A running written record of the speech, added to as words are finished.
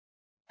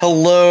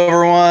Hello,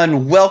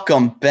 everyone.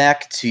 Welcome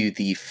back to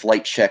the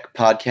Flight Check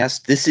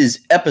podcast. This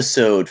is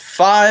episode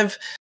 5.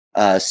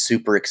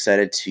 Super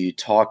excited to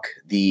talk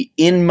the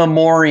in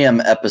memoriam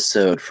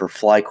episode for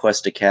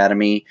FlyQuest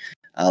Academy.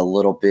 A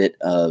little bit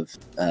of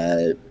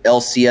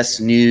LCS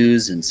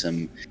news and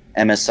some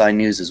MSI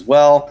news as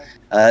well.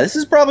 This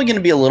is probably going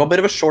to be a little bit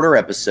of a shorter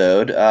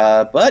episode,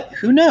 but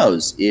who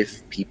knows?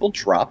 If people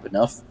drop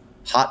enough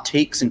hot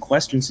takes and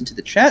questions into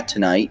the chat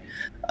tonight,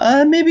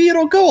 maybe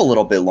it'll go a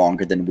little bit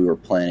longer than we were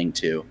planning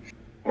to.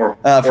 Or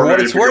for what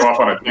it's worth, go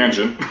off on a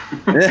tangent.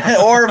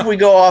 or if we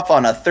go off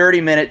on a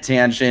 30-minute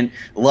tangent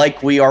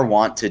like we are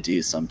wont to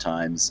do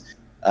sometimes.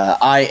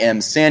 I am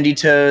Sandy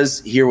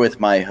Toes, here with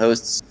my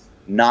hosts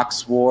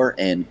Nox War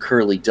and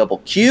Curly Double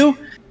Q.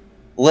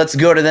 Let's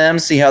go to them,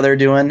 see how they're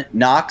doing.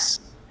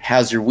 Nox,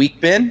 how's your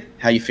week been?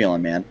 How you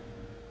feeling, man?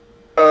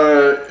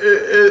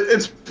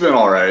 It's been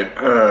all right.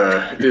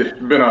 It's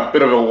been a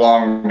bit of a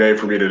long day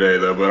for me today,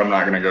 though, but I'm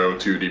not going to go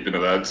too deep into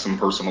that. Some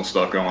personal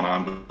stuff going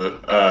on.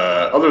 But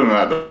other than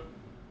that,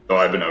 though,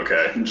 I've been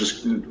okay.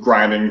 Just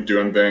grinding,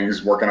 doing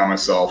things, working on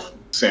myself.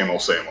 Same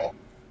old, same old.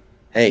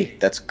 Hey,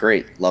 that's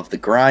great. Love the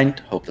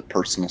grind. Hope the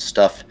personal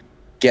stuff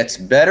gets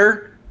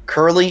better.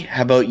 Curly,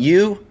 how about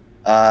you?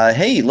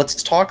 Hey,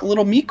 let's talk a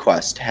little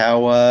MeatQuest.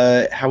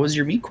 How was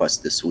your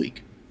MeatQuest this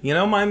week? You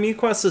know, my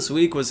MeatQuest this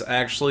week was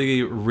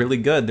actually really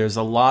good. There's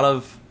a lot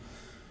of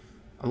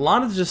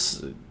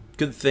just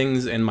good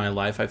things in my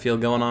life I feel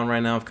going on right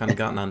now. I've kind of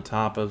gotten on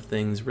top of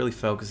things, really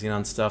focusing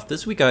on stuff.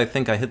 This week I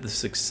think I hit the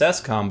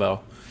success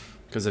combo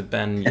because I've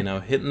been,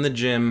 hitting the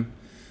gym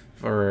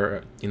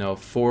for,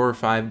 4 or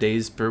 5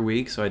 days per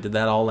week. So I did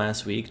that all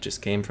last week.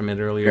 Just came from it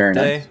earlier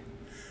today.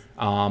 Nice.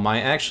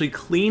 I actually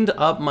cleaned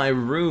up my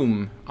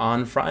room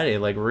on Friday,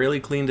 like really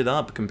cleaned it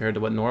up compared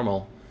to what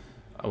normal.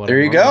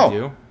 There you go.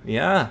 Do.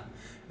 Yeah.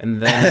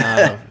 And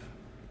then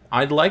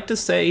I'd like to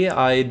say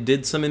I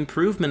did some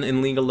improvement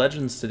in League of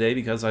Legends today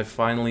because I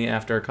finally,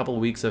 after a couple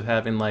of weeks of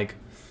having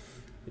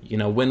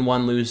win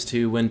 1, lose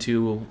 2, win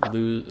 2,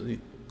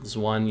 lose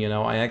 1,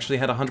 I actually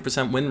had a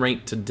 100% win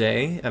rate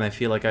today, and I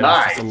feel like I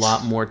was just a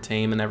lot more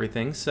tame and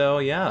everything. So,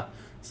 yeah.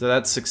 So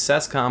that's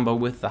success combo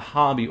with the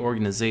hobby,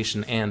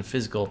 organization, and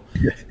physical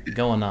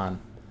going on.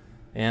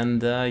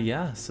 And,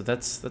 so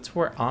that's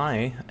where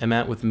I am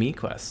at with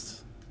MeatQuest.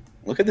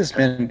 Look at this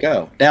man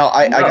go. Now,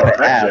 I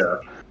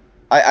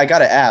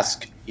gotta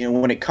ask,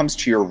 when it comes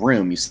to your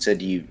room, you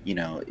said you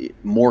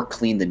more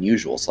clean than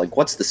usual. So,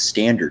 what's the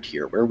standard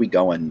here? Where are we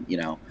going?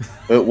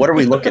 What are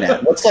we looking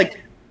at? What's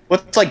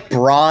like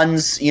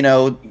bronze,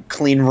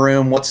 clean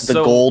room? What's the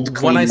gold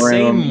clean room? When I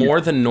say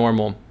more than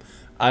normal,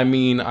 I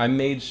mean I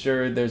made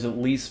sure there's at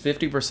least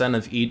 50%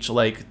 of each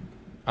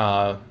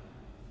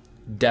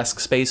desk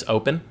space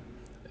open.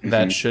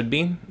 That should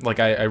be.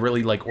 I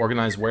really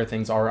organize where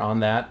things are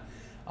on that.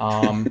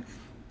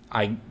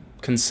 I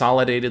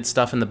consolidated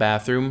stuff in the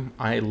bathroom.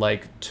 I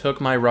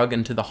took my rug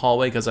into the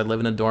hallway because I live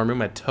in a dorm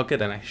room. I took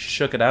it and I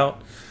shook it out.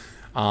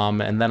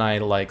 And then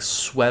I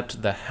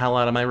swept the hell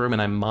out of my room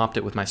and I mopped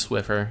it with my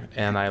Swiffer.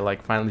 And I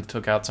finally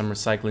took out some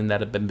recycling that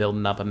had been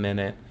building up a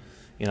minute.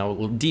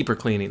 Deeper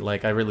cleaning.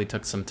 I really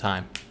took some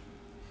time.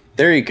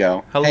 There you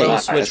go. Hello,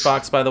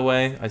 Switchbox, by the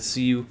way. I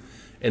see you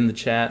in the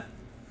chat.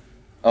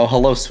 Oh,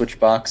 hello,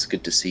 Switchbox.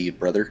 Good to see you,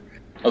 brother.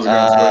 How's it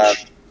going,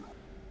 Switch?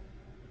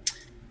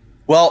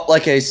 Well,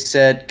 like I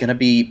said, going to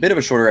be a bit of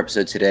a shorter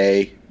episode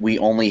today. We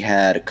only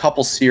had a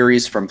couple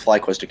series from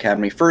FlyQuest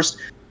Academy. First,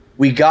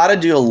 we got to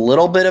do a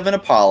little bit of an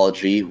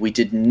apology. We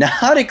did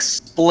not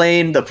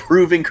explain the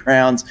Proving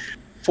Grounds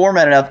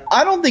format enough.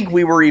 I don't think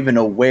we were even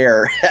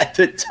aware at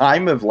the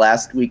time of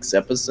last week's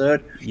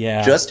episode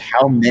just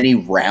how many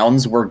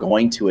rounds we're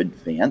going to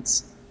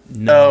advance.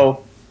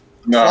 No,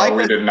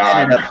 we did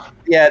not.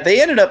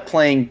 They ended up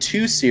playing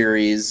 2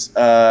 series.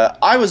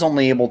 I was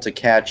only able to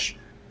catch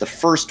the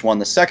first one.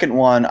 The second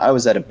one, I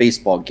was at a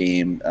baseball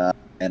game,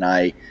 and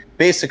I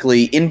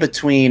basically, in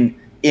between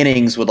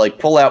innings, would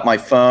pull out my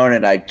phone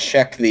and I'd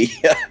check the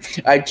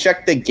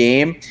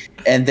game,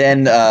 and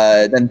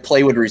then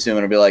play would resume,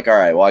 and I'd be like, all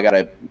right, well, I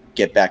gotta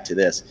get back to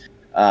this.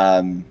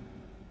 It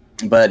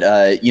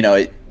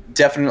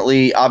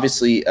definitely,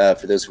 obviously,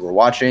 for those who were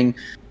watching,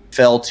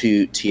 fell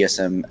to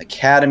TSM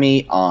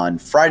Academy on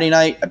Friday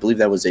night. I believe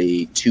that was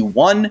a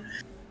 2-1.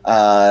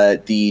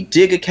 The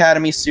Dig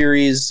Academy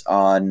series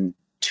on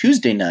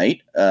Tuesday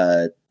night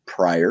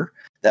prior,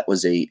 that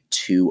was a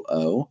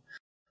 2-0.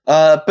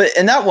 But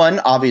in that one,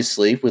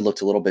 obviously, we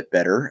looked a little bit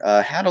better.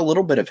 Had a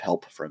little bit of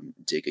help from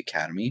Dig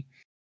Academy.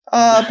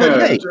 But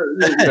hey,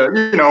 a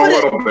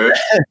little bit.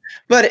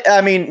 But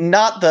I mean,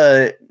 not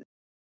to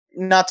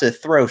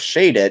throw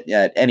shade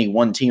at any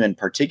one team in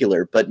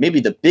particular, but maybe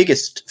the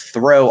biggest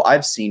throw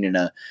I've seen in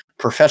a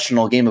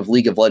professional game of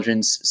League of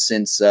Legends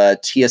since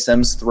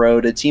TSM's throw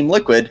to Team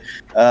Liquid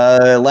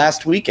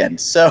last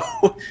weekend. So,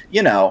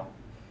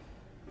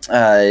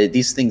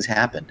 these things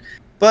happen.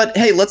 But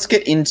hey, let's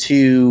get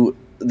into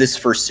this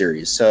first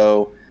series.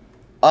 So,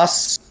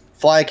 us,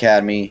 Fly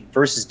Academy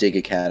versus Dig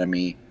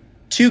Academy,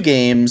 2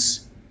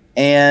 games,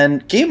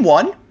 and game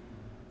 1,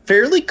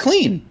 fairly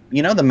clean.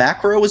 You know, the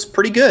macro was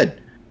pretty good.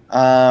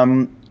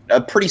 A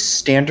pretty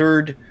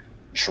standard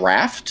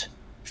draft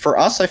for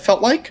us, I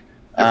felt like.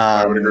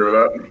 I would agree with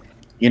that.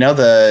 You know,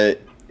 the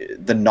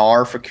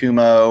Gnar for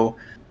Kumo,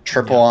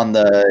 triple on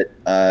the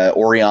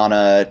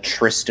Orianna,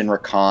 Tristan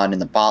Rakan in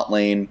the bot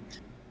lane.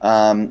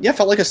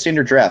 Felt like a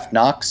standard draft.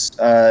 Nox,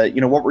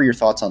 what were your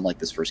thoughts on like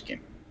this first game?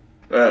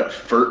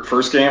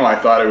 First game, I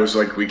thought it was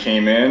like we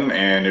came in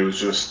and it was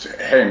just,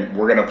 hey,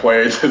 we're going to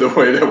play it the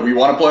way that we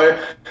want to play.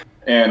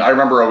 And I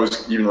remember I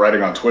was even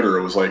writing on Twitter,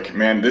 it was like,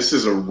 man, this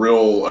is a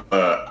real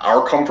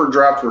our comfort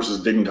draft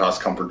versus Dignitas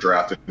comfort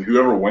draft. And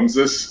whoever wins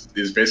this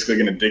is basically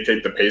going to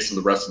dictate the pace of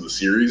the rest of the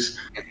series.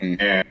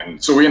 Mm-hmm.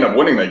 And so we ended up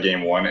winning that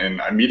game 1. And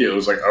immediately it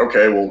was like,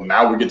 okay, well,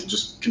 now we get to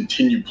just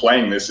continue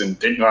playing this. And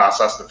Dignitas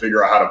has to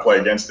figure out how to play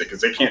against it because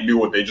they can't do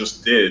what they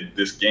just did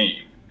this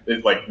game.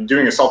 Like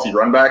doing a salty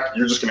run back,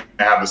 you're just going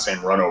to have the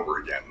same run over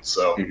again.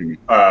 So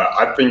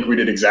I think we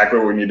did exactly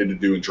what we needed to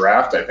do in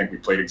draft. I think we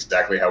played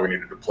exactly how we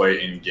needed to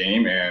play in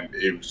game, and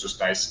it was just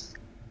nice.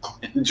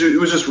 It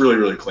was just really,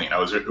 really clean.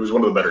 It was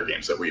one of the better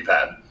games that we've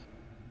had.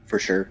 For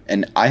sure.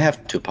 And I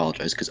have to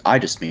apologize because I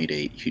just made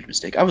a huge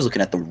mistake. I was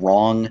looking at the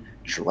wrong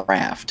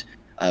draft.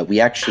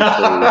 We actually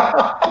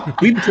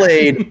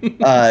played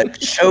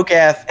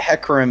Cho'Gath,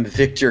 Hecarim,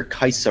 Victor,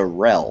 Kai'Sa,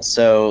 Rell.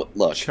 So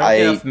look,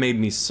 Cho'Gath made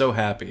me so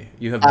happy.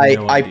 You have no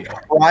idea. I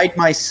pride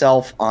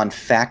myself on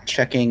fact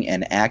checking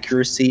and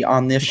accuracy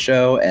on this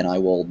show, and I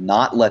will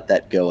not let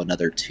that go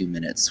another 2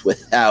 minutes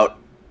without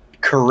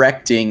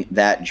correcting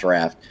that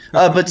draft.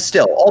 But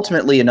still,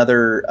 ultimately,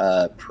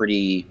 another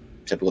pretty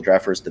typical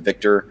draft for us. The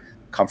Victor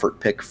comfort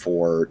pick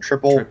for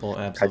triple. Triple,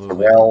 absolutely.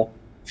 Kai'Sa, Rell,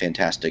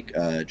 fantastic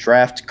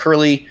draft.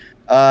 Curly.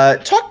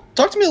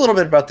 Talk to me a little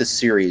bit about this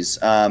series.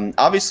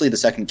 Obviously, the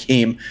second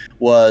game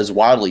was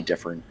wildly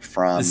different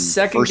from the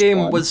second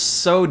game was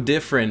so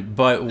different,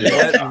 but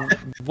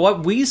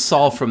what we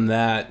saw from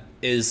that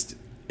is,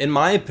 in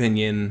my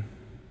opinion,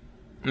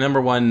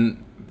 number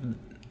one,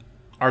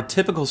 our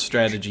typical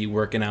strategy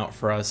working out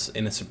for us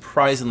in a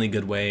surprisingly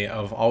good way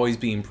of always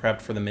being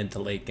prepped for the mid to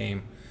late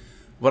game.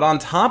 But on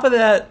top of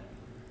that,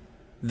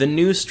 the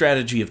new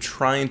strategy of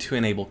trying to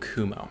enable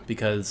Kumo,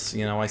 because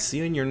I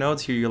see in your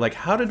notes here, you're like,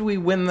 how did we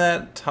win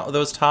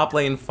those top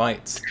lane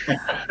fights?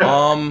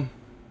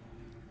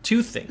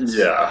 Two things.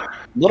 Yeah, a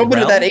little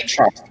bit of that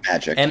Aatrox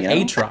magic and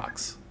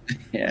Aatrox.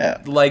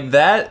 Yeah, like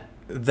that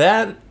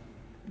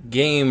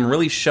game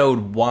really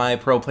showed why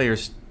pro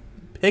players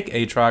pick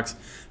Aatrox,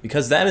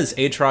 because that is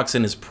Aatrox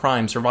in his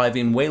prime,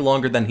 surviving way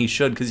longer than he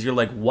should. Because you're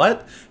like,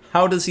 what?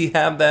 How does he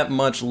have that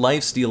much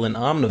lifesteal in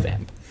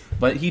Omnivamp?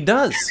 But he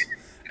does.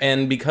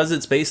 And because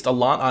it's based a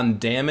lot on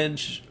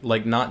damage,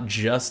 like not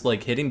just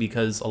like hitting,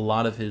 because a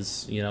lot of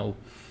his,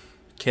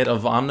 kit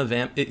of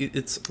Omnivamp,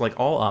 it's like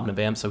all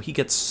Omnivamp, so he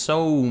gets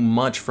so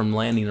much from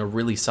landing a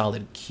really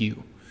solid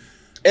Q.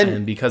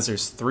 And because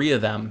there's 3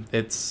 of them,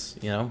 it's,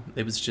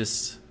 it was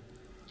just,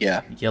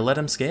 you let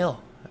him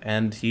scale.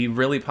 And he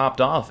really popped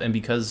off. And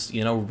because,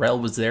 Rell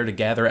was there to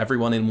gather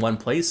everyone in one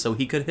place so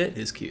he could hit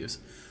his Qs.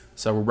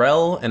 So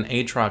Rell and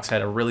Aatrox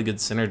had a really good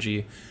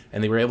synergy,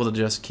 and they were able to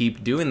just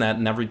keep doing that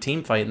in every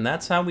team fight, and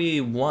that's how we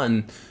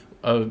won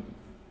a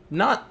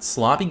not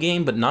sloppy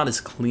game, but not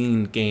as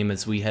clean game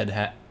as we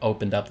had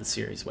opened up the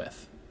series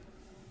with.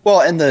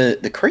 Well, and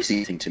the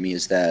crazy thing to me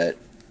is that,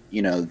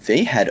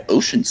 they had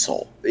Ocean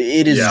Soul.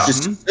 It is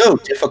just so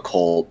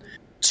difficult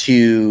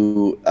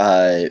to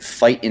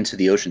fight into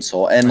the Ocean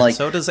Soul, and like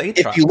so does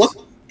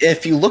Aatrox.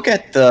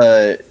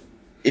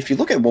 If you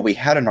look at what we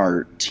had in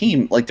our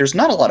team, like there's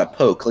not a lot of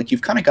poke. Like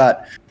you've kind of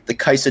got the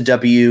Kai'Sa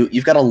W,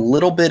 you've got a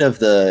little bit of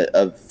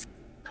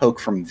poke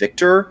from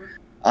Victor,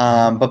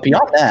 but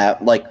beyond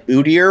that, like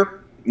Udyr,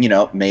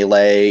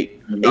 melee,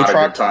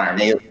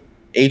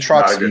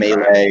 Aatrox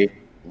melee,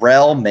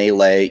 Rell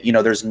melee.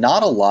 There's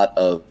not a lot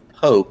of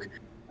poke.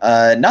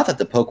 Not that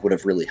the poke would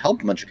have really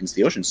helped much against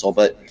the Ocean Soul,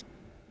 but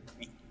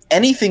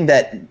anything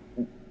that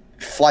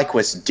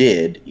FlyQuest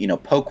did,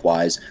 poke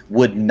wise,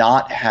 would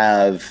not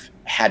have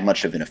had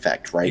much of an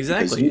effect, right?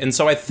 Exactly. And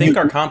so I think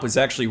our comp was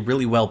actually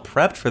really well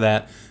prepped for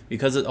that,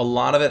 because a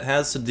lot of it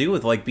has to do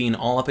with like being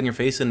all up in your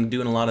face and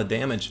doing a lot of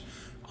damage.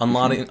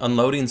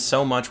 Unloading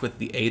so much with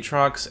the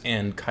Aatrox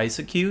and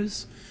Kai'Sa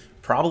Qs,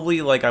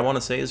 probably, like I want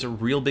to say, is a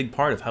real big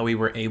part of how we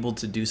were able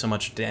to do so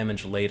much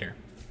damage later.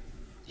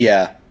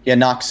 Yeah,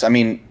 Nox, I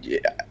mean,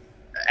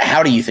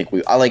 how do you think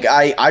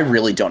I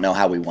really don't know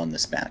how we won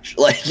this match.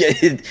 Like,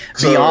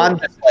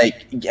 beyond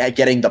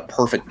getting the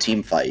perfect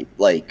team fight,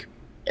 like,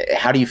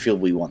 how do you feel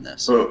we won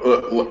this?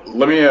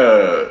 Let me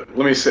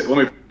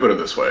put it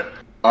this way.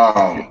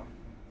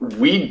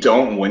 We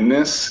don't win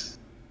this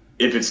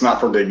if it's not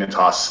for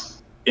Dignitas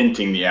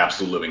inting the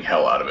absolute living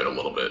hell out of it a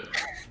little bit.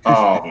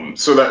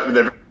 So that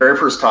the very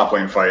first top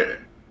lane fight,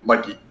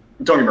 like,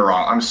 don't get me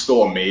wrong, I'm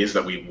still amazed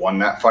that we won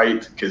that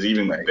fight, because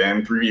even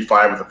then,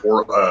 3v5 with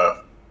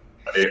a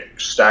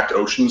stacked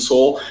Ocean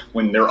Soul,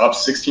 when they're up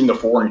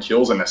 16-4 in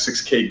kills and a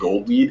 6k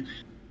gold lead,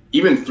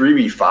 even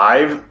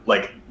 3v5,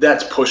 like,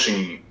 that's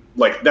pushing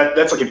like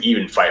that's like an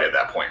even fight at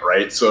that point,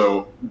 right?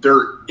 So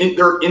they're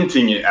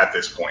inting it at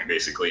this point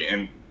basically,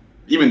 and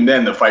even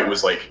then the fight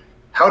was like,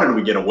 how did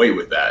we get away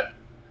with that?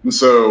 And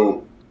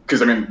so,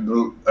 because I mean,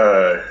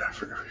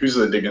 who's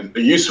the digging?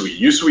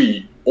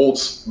 Yusui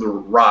ults the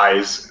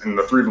Rise, and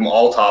the three of them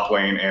all top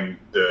lane, and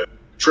the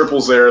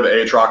Triple's there, the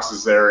Aatrox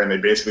is there, and they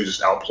basically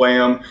just outplay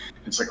them.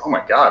 It's like, oh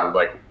my god,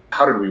 like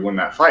how did we win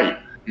that fight?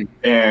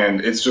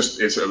 And it's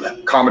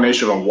a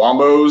combination of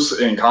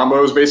wombos and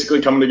combos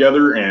basically coming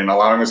together and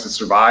allowing us to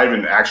survive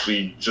and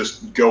actually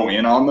just go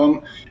in on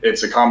them.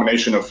 It's a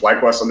combination of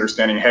FlyQuest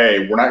understanding,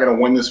 hey, we're not going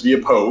to win this via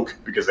poke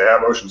because they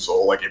have Ocean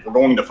Soul. Like, if we're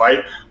going to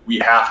fight, we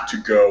have to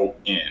go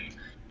in.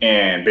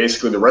 And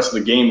basically the rest of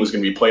the game was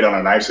going to be played on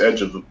a knife's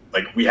edge of,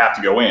 like, we have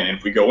to go in. And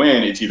if we go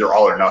in, it's either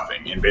all or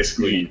nothing. And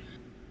basically,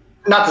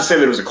 not to say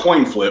that it was a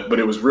coin flip, but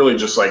it was really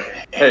just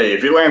like, hey,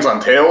 if it lands on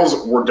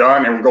tails, we're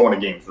done and we're going to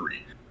game 3.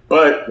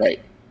 But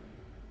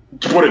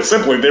to put it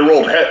simply, they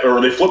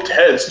they flipped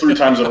heads 3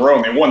 times in a row,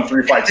 and they won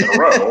 3 fights in a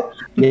row.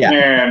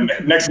 And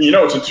next thing you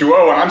know, it's a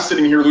 2-0, and I'm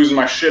sitting here losing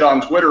my shit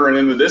on Twitter and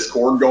in the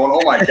Discord, going,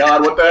 "Oh my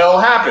god, what the hell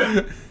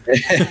happened?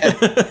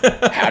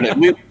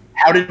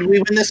 How did we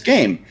win this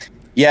game?"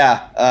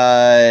 Yeah,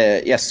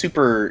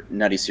 super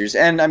nutty series,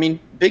 and I mean,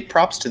 big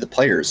props to the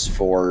players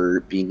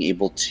for being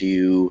able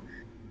to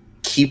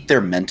keep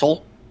their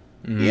mental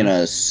in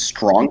a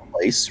strong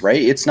place,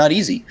 right? It's not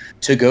easy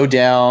to go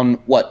down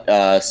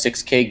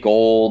 6K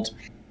gold,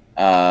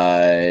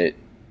 and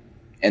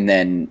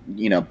then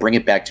bring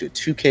it back to a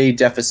 2K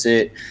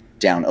deficit,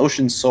 down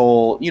Ocean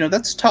Soul.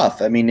 That's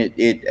tough. I mean,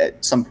 it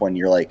at some point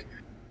you're like,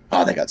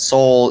 oh, they got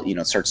Soul.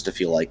 It starts to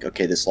feel like,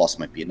 okay, this loss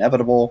might be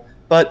inevitable,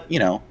 but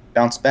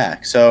bounce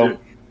back. So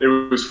it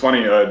was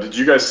funny. Did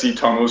you guys see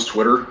Tomo's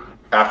Twitter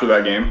after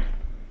that game?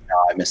 No,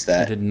 I missed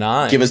that. I did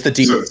not. Give us the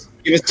deets.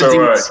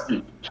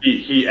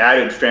 He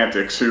added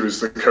Fantix, who's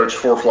the coach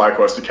for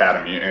FlyQuest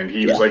Academy, and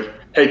he was like,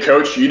 "Hey,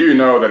 coach, you do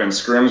know that in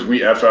scrims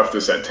we FF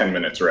this at 10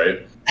 minutes,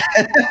 right?"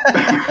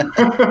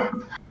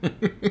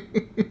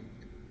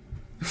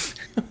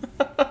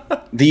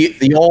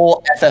 The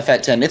old FF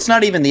at 10. It's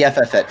not even the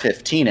FF at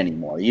 15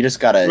 anymore. You just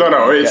gotta.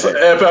 No, it's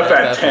FF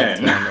at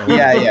 10.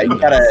 Yeah, you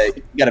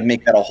gotta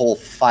make that a whole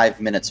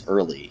 5 minutes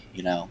early.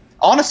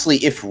 Honestly,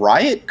 if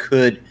Riot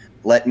could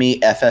let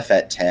me FF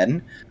at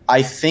 10,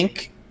 I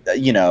think.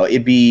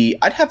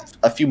 I'd have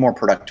a few more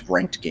productive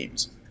ranked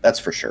games. That's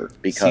for sure.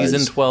 Because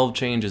Season 12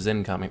 changes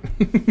incoming.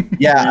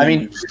 Yeah, I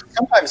mean,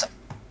 sometimes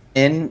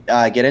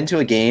get into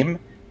a game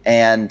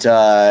and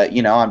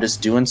I'm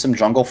just doing some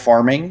jungle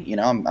farming.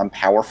 I'm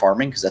power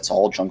farming because that's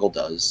all jungle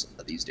does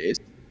these days.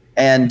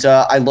 And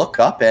I look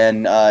up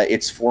and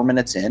it's 4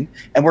 minutes in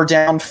and we're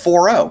down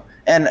 4-0.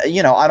 And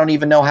I don't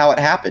even know how it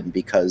happened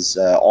because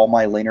all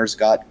my laners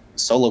got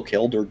solo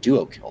killed or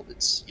duo killed.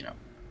 It's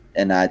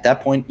And at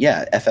that point,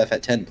 FF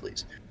at 10,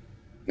 please.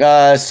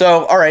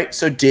 All right.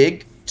 So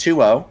Dig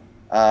 2-0.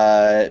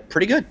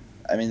 Pretty good.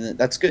 I mean,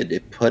 that's good.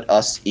 It put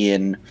us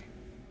in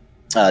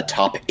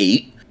top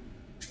 8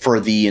 for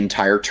the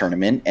entire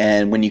tournament.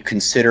 And when you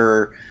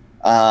consider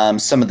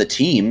some of the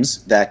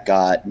teams that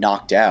got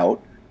knocked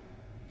out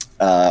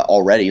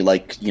already,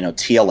 like,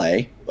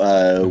 TLA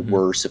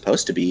were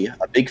supposed to be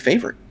a big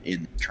favorite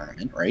in the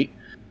tournament, right?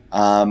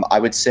 I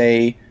would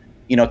say...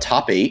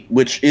 top 8,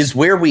 which is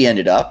where we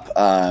ended up.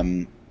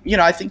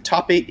 I think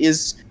top 8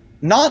 is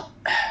not...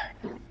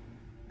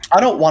 I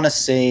don't want to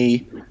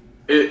say...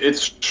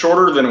 It's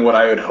shorter than what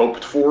I had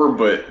hoped for,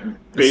 but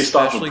based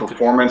off of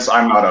performance,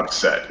 I'm not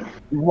upset.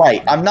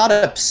 Right. I'm not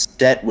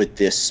upset with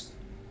this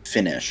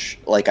finish.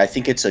 Like, I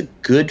think it's a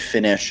good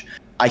finish.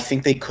 I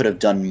think they could have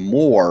done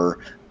more,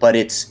 but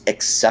it's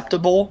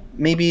acceptable,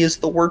 maybe is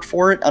the word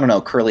for it. I don't know.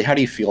 Curly, how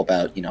do you feel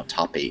about,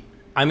 top 8?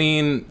 I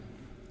mean...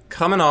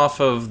 Coming off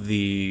of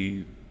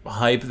the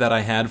hype that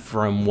I had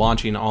from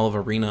watching all of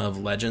Arena of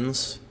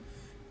Legends,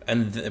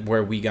 and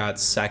where we got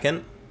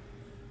second,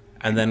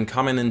 and then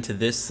coming into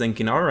this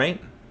thinking, all right,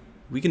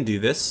 we can do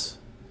this.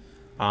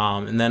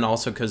 And then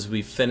also because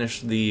we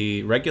finished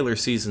the regular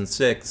season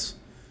 6,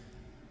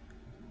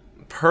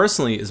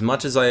 personally, as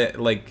much as I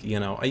like,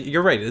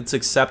 you're right, it's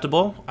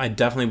acceptable. I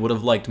definitely would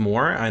have liked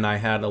more, and I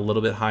had a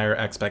little bit higher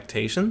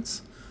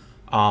expectations.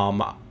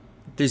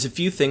 There's a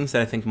few things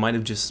that I think might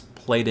have just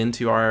played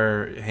into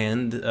our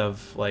hand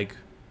of like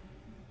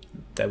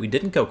that we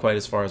didn't go quite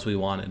as far as we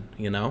wanted,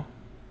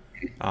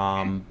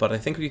 but I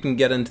think we can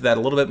get into that a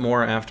little bit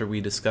more after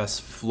we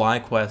discuss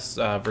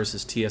FlyQuest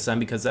versus TSM,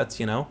 because that's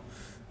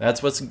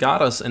that's what's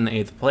got us in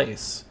 8th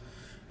place.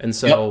 And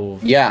so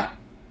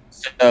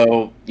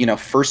so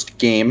first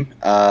game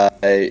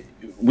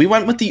we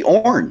went with the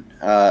Ornn.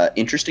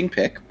 Interesting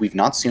pick. We've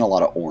not seen a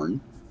lot of Ornn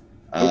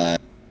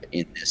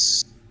in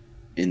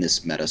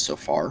this meta so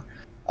far.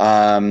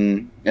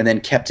 And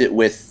then kept it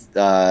with,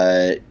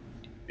 more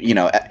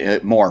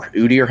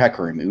Udi or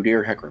Hecarim.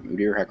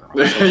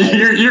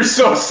 You're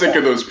so sick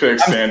of those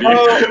picks, Sandy.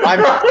 I'm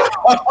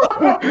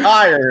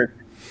tired.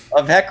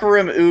 of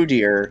Hecarim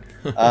Udyr.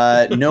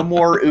 No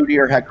more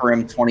Udyr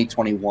Hecarim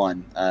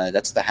 2021.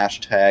 That's the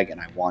hashtag, and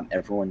I want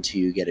everyone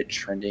to get it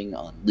trending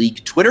on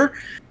League Twitter.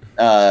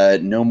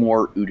 No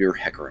more Udyr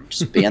Hecarim.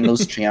 Just ban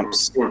those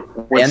champs.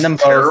 What's them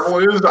both.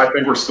 terrible is I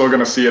think we're still going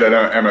to see it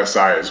at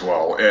MSI as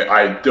well.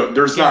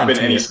 There's not been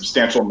any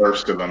substantial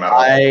nerfs to them at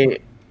all.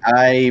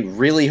 I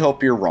really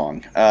hope you're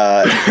wrong.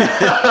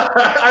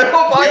 I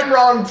hope I'm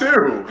wrong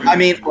too. I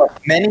mean, look,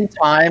 many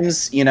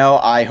times,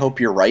 I hope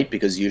you're right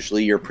because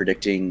usually you're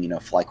predicting,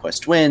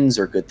 FlyQuest wins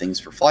or good things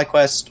for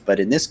FlyQuest. But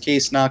in this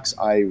case, Nox,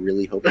 I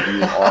really hope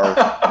you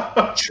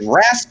are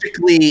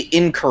drastically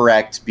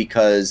incorrect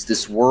because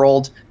this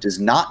world does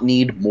not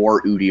need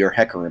more Udyr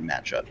Hecarim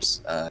matchups.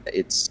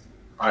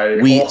 I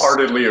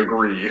wholeheartly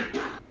agree.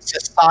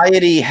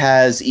 Society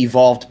has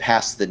evolved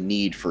past the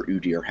need for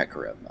Udyr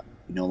Hecarim.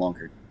 No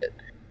longer need it.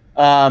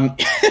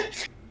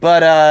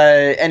 But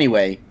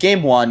anyway,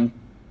 game 1.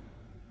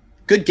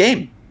 Good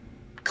game.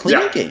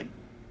 Clean game.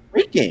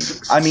 Great game.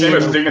 Same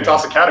as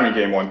Dignitas Academy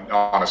game 1,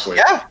 honestly.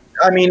 Yeah.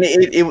 I mean,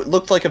 it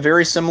looked like a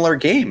very similar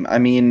game. I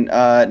mean,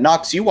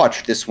 Nox, you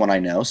watched this one, I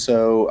know.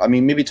 So, I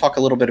mean, maybe talk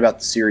a little bit about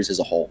the series as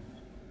a whole.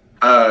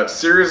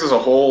 Series as a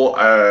whole,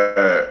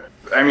 I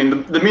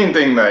mean, the main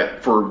thing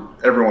that for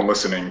everyone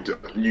listening,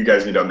 you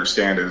guys need to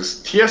understand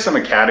is TSM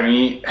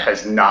Academy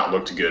has not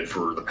looked good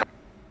for the past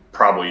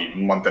probably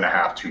month and a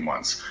half, 2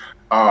 months.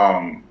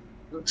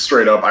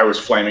 Straight up, I was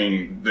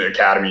flaming the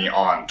Academy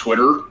on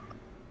Twitter.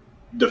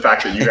 The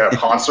fact that you have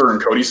Hanser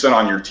and Codison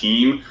on your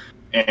team,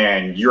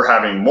 and you're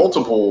having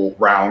multiple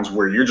rounds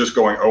where you're just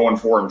going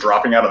 0-4 and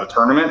dropping out of the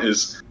tournament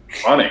is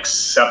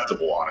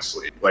unacceptable,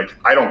 honestly. Like,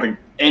 I don't think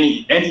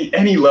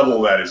any level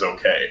of that is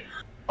okay.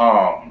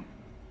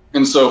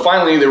 And so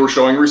finally they were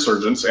showing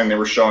resurgence, and they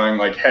were showing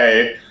like,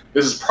 hey,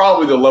 this is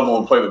probably the level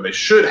of play that they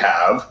should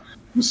have.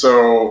 And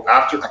so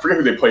after, I forget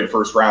who they played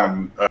first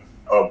round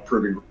of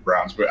Proving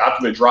Grounds, but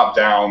after they dropped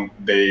down,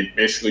 they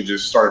basically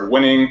just started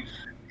winning.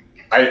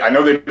 I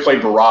know they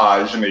played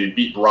Barrage, and they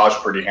beat Barrage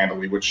pretty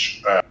handily,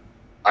 which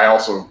I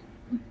also,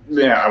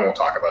 I won't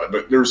talk about it,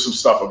 but there's some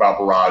stuff about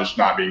Barrage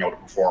not being able to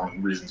perform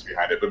and reasons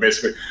behind it. But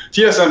basically,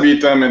 TSM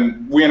beat them,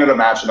 and we ended up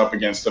matching up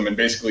against them. And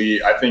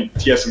basically, I think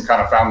TSM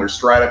kind of found their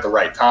stride at the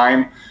right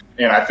time.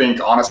 And I think,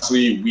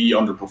 honestly, we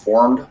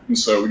underperformed. And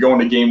so we go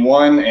into game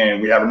 1,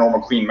 and we have a normal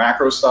clean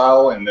macro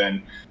style. And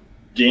then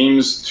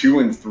games 2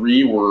 and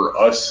 3 were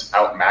us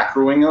out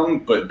macroing them,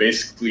 but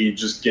basically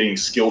just getting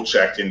skill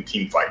checked in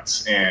team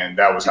fights. And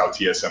that was how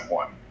TSM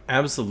won.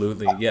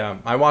 Absolutely, yeah.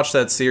 I watched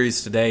that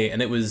series today,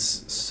 and it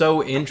was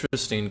so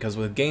interesting because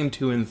with game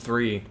 2 and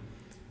 3,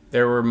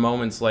 there were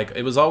moments like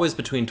it was always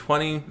between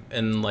 20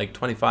 and like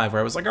 25 where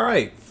I was like, all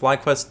right,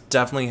 FlyQuest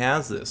definitely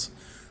has this.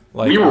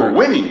 Like we were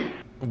winning.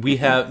 We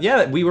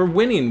were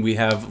winning. We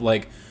have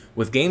like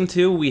with game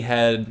 2, we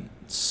had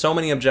so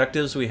many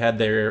objectives. We had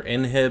their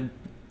inhib,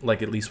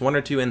 like at least 1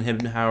 or 2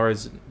 inhib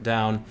towers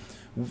down.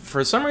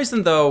 For some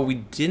reason, though, we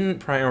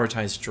didn't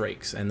prioritize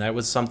Drakes, and that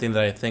was something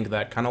that I think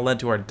that kind of led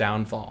to our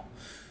downfall,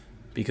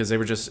 because they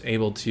were just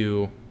able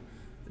to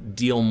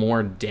deal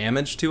more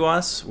damage to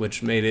us,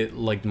 which made it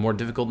like more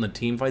difficult in the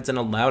team fights and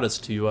allowed us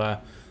to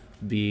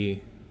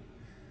be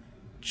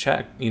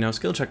checked,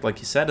 skill checked, like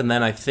you said. And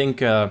then I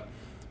think,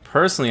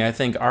 personally, I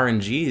think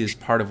RNG is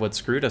part of what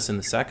screwed us in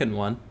the second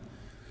one,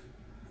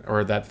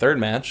 or that third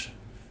match,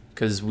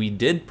 because we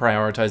did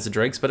prioritize the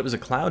Drakes, but it was a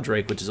Cloud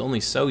Drake, which is only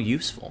so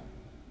useful.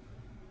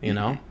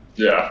 Yeah.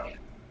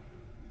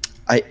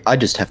 I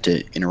just have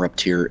to interrupt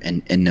here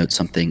and note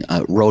something.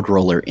 Road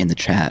Roller in the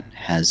chat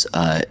has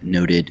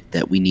noted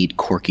that we need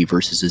Corki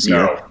versus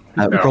Azir.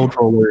 Road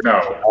Roller,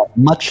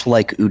 much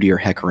like Udyr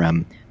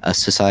Hecarim,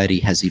 society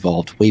has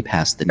evolved way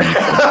past the need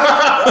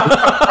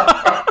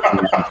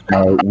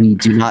for we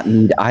do not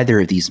need either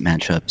of these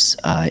matchups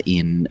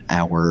in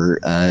our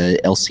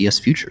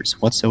LCS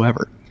futures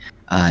whatsoever.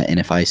 And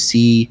if I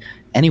see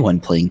anyone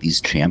playing these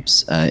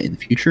champs in the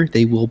future,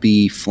 they will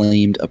be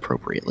flamed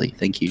appropriately.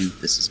 Thank you.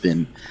 This has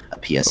been a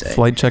PSA.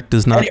 Flight Check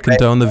does not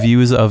condone the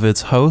views of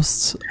its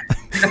hosts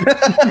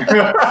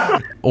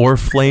or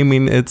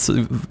flaming its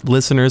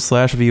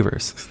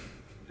listeners/viewers.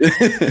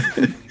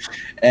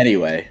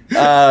 Anyway.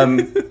 Wow,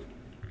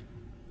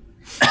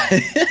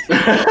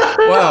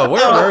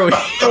 where were we?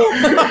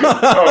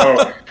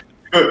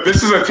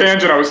 This is a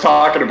tangent I was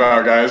talking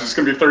about, guys. It's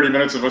going to be 30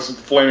 minutes of us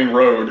flaming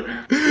Road.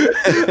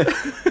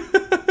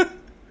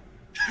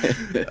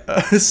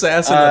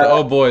 Assassin.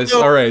 Oh, boys.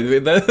 All right.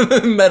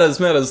 Metas.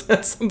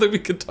 That's something we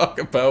could talk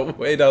about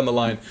way down the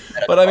line.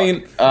 But I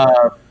mean,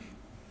 I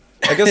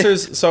guess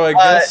there's. So I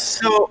guess.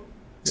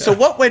 So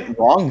what went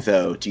wrong,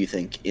 though, do you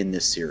think, in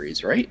this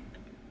series, right?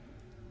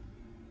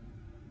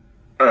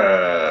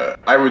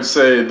 I would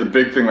say the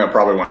big thing that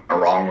probably went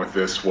wrong with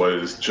this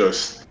was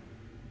just.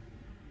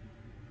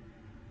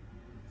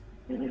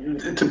 I'm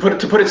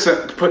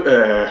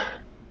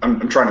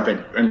trying to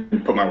think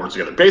and put my words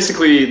together.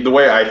 Basically, the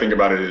way I think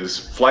about it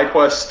is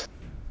FlyQuest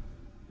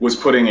was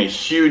putting a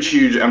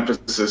huge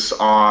emphasis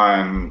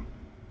on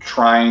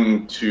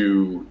trying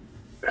to,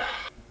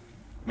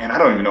 man, I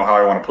don't even know how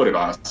I want to put it,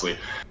 honestly.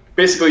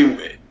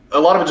 basically a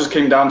lot of it just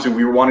came down to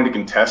we wanted to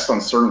contest on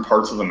certain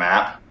parts of the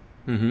map.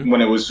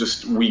 When it was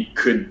just we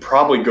could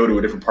probably go to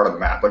a different part of the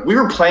map. Like we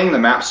were playing the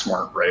map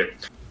smart, right?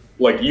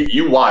 Like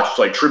you watched,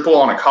 like Triple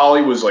on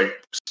Akali was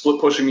like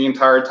split pushing the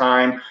entire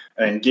time,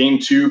 and game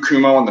 2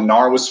 Kumo on the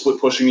Gnar was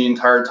split pushing the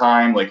entire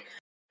time. Like,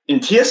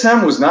 and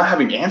TSM was not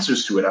having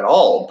answers to it at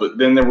all. But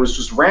then there was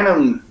just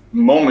random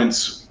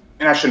moments,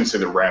 and I shouldn't say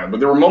they're random,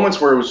 but there were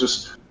moments where it was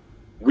just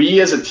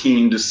we as a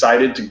team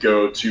decided to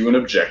go to an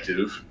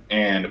objective,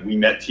 and we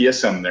met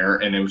TSM there,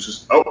 and it was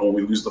just, oh, well,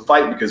 we lose the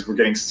fight because we're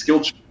getting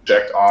skill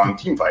checked on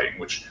team fighting,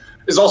 which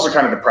is also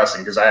kind of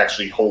depressing because I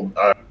actually hold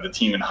the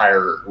team in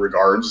higher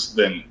regards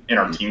than in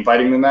our team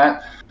fighting than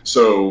that.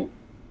 So,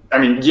 I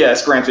mean,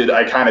 yes, granted,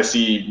 I kind of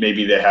see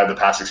maybe they had the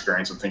past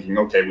experience of thinking,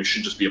 okay, we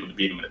should just be able to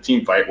beat them in a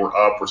team fight. We're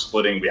up, we're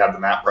splitting, we have the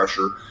map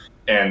pressure.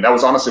 And that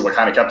was honestly what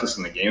kind of kept us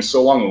in the game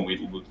so long when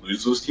we would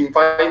lose those team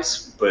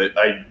fights. But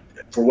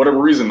for whatever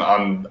reason,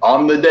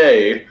 on the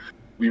day,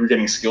 we were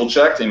getting skill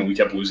checked and we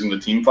kept losing the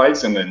team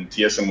fights, and then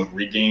TSM would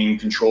regain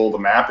control of the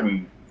map,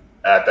 and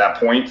at that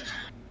point,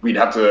 we'd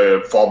have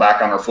to fall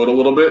back on our foot a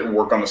little bit and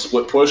work on the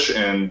split push,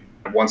 and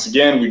once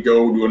again, we'd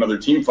go to another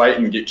team fight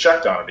and get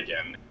checked on it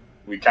again.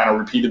 We kind of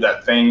repeated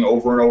that thing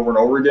over and over and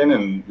over again,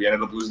 and we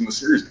ended up losing the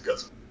series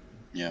because of it.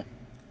 Yeah.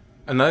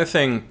 Another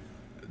thing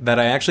that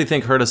I actually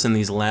think hurt us in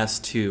these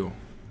last two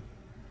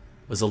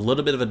was a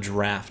little bit of a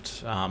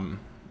draft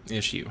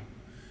issue.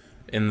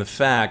 In the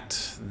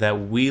fact that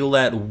we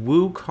let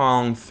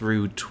Wukong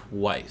through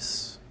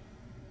twice.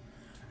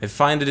 I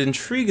find it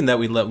intriguing that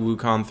we let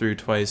Wukong through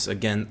twice,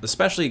 again,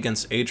 especially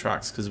against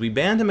Aatrox, because we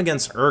banned him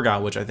against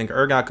Urgot, which I think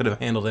Urgot could have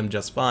handled him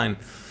just fine.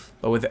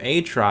 But with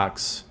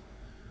Aatrox,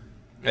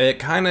 it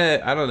kind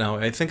of, I don't know,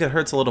 I think it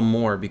hurts a little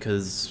more,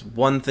 because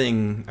one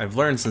thing I've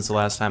learned since the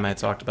last time I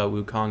talked about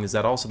Wukong is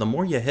that also the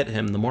more you hit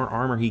him, the more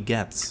armor he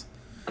gets,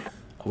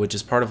 which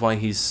is part of why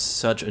he's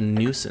such a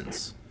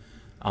nuisance.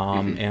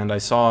 And I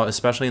saw,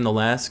 especially in the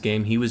last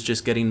game, he was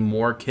just getting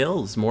more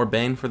kills, more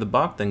bang for the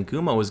buck than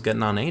Kumo was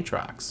getting on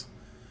Aatrox.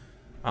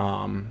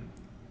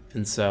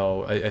 And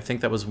so I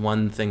think that was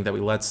one thing that we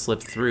let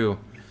slip through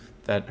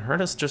that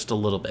hurt us just a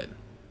little bit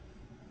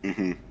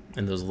in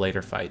those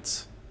later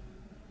fights.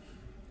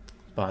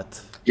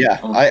 But yeah,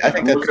 I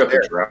think that's look at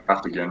the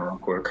draft again real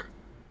quick.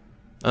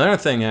 Another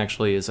thing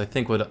actually is I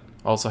think what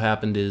also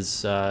happened is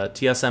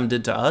TSM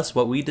did to us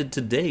what we did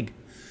to Dig.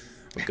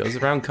 What goes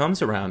around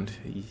comes around.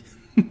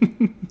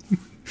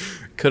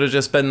 Could have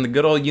just been the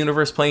good old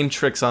universe playing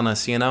tricks on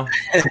us, you know?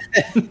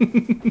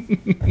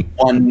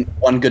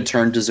 One good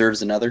turn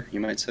deserves another, you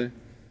might say.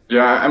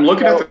 Yeah, I'm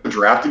looking at the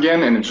draft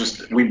again, and it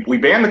just we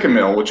banned the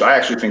Camille, which I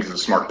actually think is a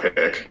smart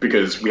pick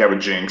because we have a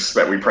Jinx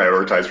that we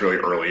prioritize really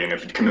early, and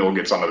if Camille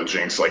gets onto the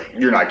Jinx, like,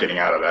 you're not getting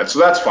out of that. So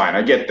that's fine.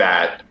 I get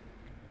that.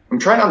 I'm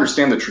trying to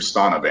understand the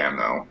Tristana ban,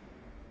 though.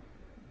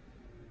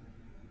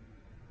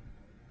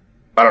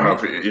 I don't know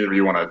if either of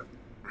you want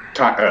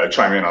to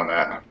chime in on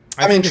that.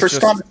 I mean,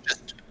 Tristana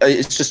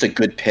it's just a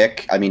good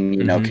pick. I mean,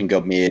 you know, can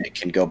go mid, it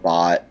can go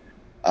bot.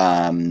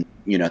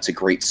 You know, it's a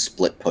great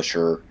split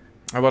pusher.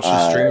 I watched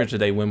a streamer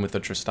today win with the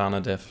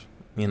Tristana diff,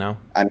 you know?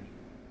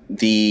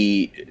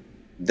 The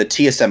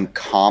TSM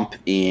comp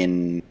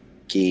in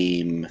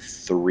game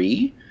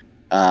 3,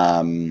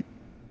 doesn't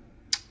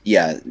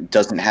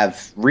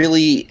have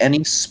really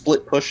any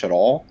split push at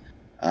all.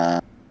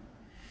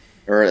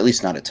 Or at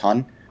least not a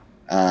ton.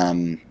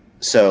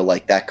 So,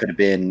 like, that could have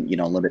been, you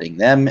know, limiting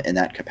them in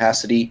that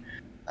capacity.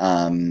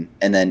 And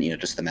then, you know,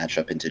 just the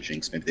matchup into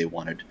Jinx, maybe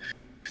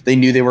they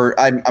knew they were.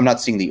 I'm not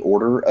seeing the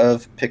order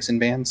of picks and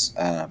bans.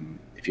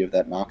 If you have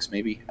that, Nox,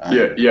 maybe.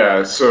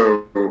 Yeah.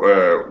 So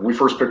we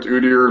first picked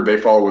Udyr. They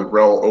follow with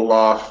Rel,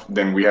 Olaf.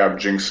 Then we have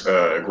Jinx,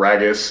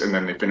 Gragas, and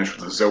then they finish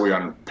with Zoe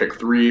on pick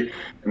 3.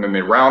 And then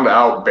they round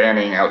out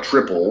banning out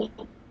Triple,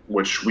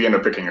 which we end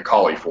up picking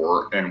Akali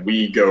for, and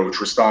we go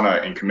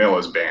Tristana and Camille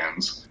as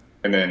bans.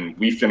 And then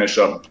we finish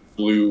up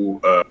blue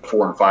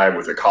 4 and 5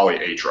 with Akali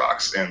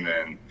Aatrox, and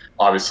then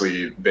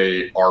obviously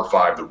they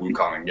R5 the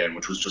Wukong again,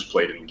 which was just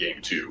played in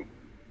game 2.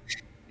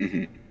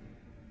 I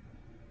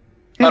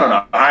don't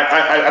know.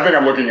 I think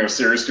I'm looking at a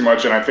series too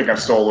much, and I think I'm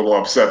still a little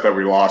upset that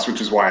we lost,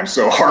 which is why I'm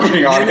so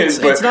harping on it.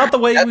 It's not the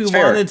way we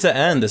wanted to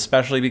end,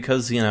 especially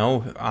because, you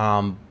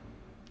know,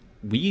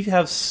 we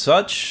have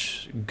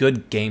such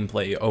good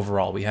gameplay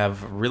overall. We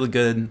have really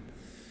good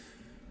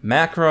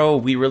macro.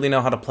 We really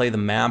know how to play the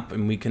map,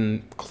 and we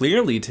can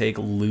clearly take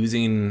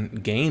losing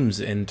games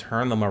and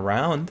turn them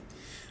around.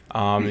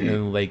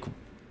 And like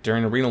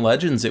during Arena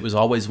Legends, it was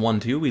always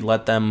 1-2. We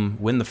let them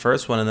win the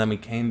first one, and then we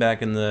came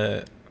back in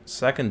the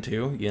second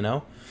 2. You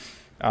know.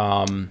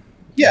 And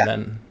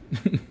then,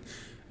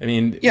 I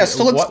mean, yeah.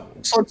 So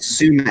let's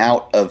zoom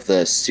out of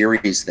the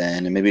series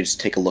then, and maybe just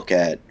take a look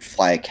at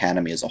Fly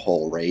Academy as a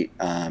whole, right?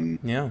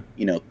 You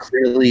know,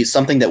 clearly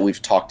something that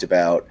we've talked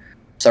about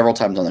several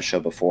times on the show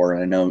before,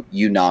 and I know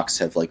you, Nox,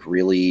 have like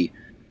really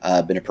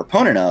been a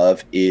proponent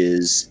of,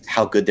 is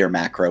how good their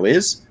macro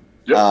is.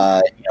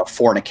 Yep. You know,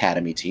 for an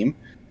academy team,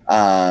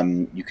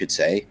 you could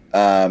say.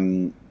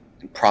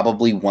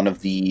 probably one of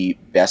the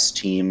best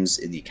teams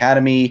in the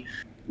academy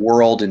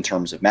world in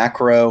terms of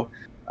macro.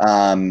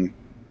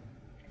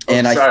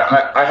 And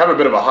I have a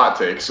bit of a hot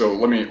take, so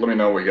let me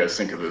know what you guys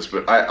think of this.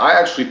 But I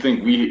actually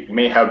think we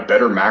may have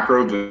better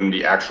macro than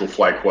the actual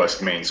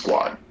FlyQuest main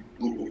squad.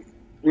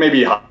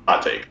 Maybe a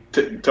hot take.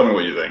 Tell me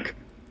what you think.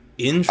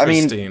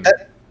 Interesting. I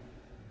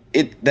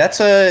mean, that's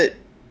a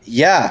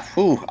yeah.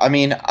 Whew, I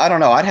mean, I don't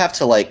know. I'd have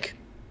to like.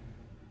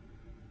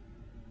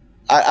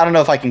 I don't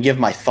know if I can give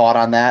my thought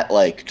on that,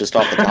 like just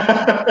off the top.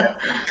 Of my head.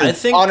 I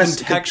think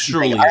honestly,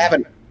 contextually, I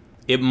haven't.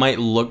 It might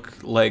look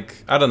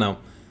like, I don't know.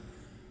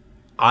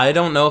 I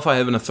don't know if I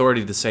have an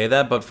authority to say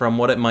that, but from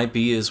what it might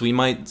be is we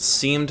might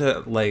seem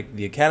to, like,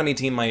 the academy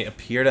team might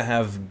appear to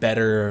have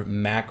better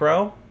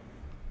macro.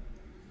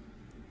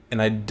 And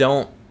I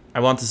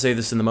want to say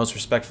this in the most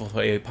respectful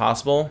way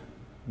possible,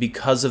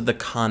 because of the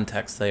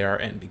context they are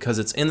in, because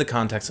it's in the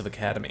context of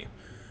academy.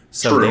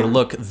 So True. they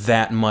look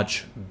that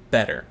much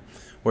better.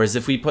 Whereas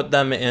if we put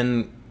them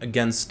in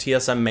against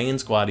TSM main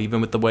squad, even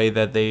with the way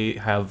that they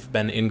have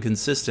been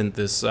inconsistent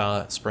this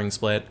spring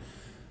split,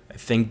 I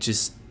think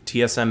just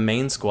TSM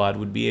main squad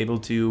would be able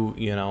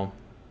to,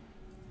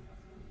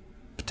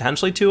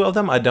 potentially two of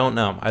them. I don't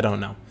know.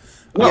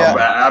 No, Yeah.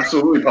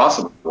 absolutely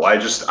possible.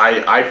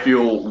 I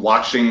feel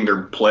watching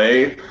their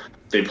play,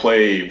 they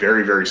play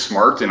very, very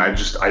smart, and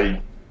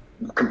I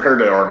compared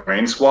to our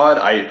main squad,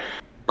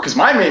 because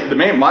my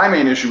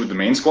main issue with the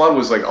main squad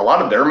was like a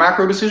lot of their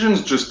macro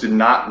decisions just did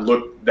not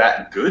look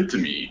that good to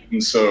me,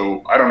 and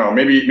so I don't know.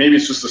 Maybe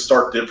it's just a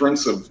stark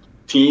difference of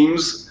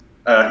teams.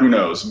 Who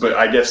knows? But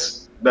I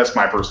guess that's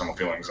my personal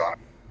feelings on it.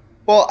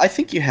 Well, I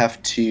think you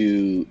have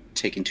to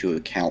take into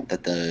account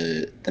that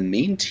the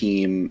main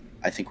team,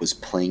 I think, was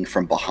playing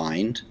from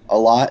behind a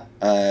lot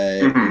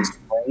in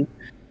spring,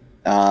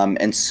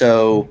 and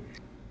so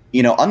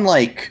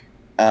unlike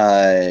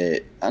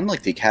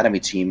the academy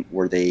team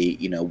where they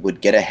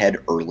would get ahead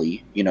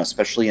early,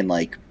 especially in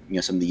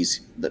some of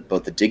these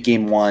both the Dig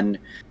Game 1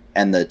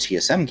 and the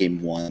TSM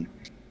Game 1,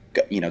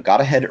 got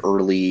ahead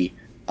early.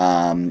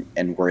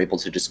 And were able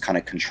to just kind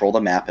of control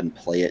the map and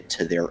play it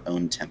to their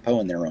own tempo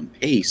and their own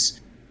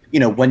pace.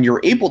 When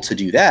you're able to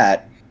do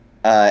that,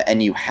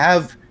 and you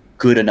have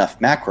good enough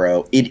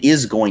macro, it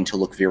is going to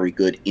look very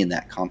good in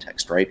that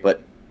context, right?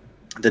 But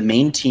the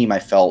main team, I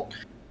felt,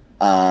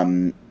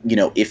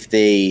 if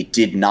they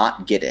did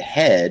not get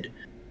ahead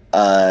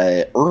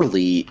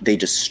early, they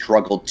just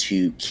struggled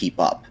to keep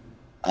up,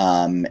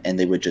 and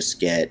they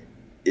just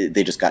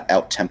got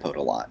out-tempoed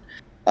a lot.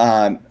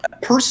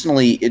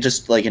 Personally, it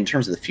just in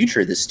terms of the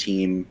future of this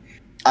team,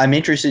 I'm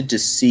interested to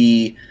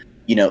see,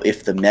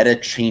 if the meta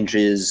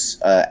changes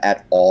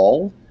at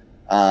all,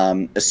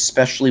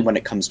 especially when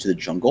it comes to the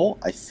jungle.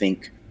 I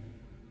think,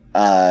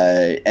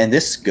 and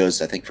this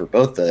goes, I think, for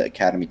both the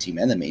academy team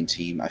and the main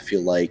team. I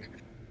feel like,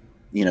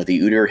 the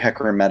Udyr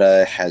Hecarim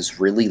meta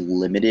has really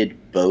limited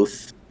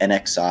both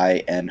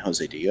NXI and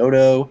Jose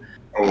Deodo.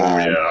 Oh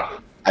yeah,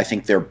 I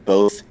think they're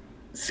both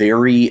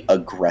very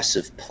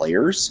aggressive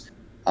players.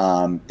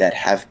 That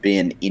have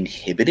been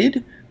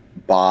inhibited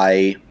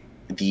by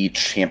the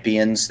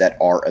champions that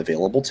are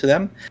available to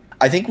them.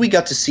 I think we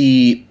got to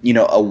see,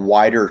 a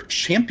wider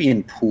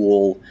champion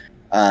pool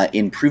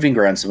in Proving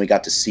Grounds than we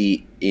got to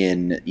see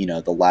in,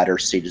 the latter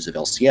stages of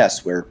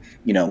LCS, where,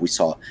 we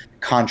saw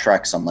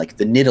contracts on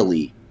the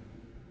Nidalee,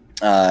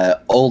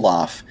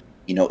 Olaf.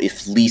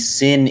 If Lee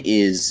Sin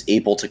is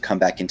able to come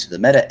back into the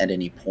meta at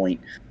any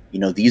point,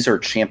 these are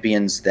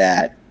champions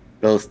that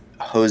both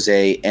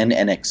Jose and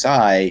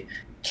NXI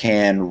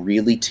can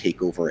really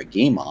take over a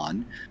game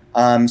on.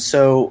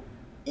 So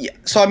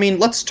I mean,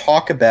 let's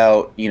talk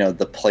about,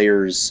 the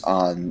players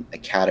on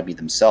Academy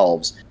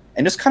themselves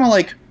and just kind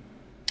of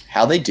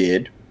how they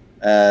did,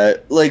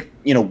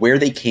 where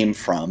they came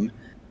from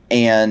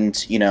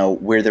and,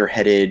 where they're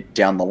headed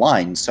down the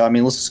line. So, I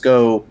mean, let's just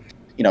go,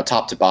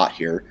 top to bot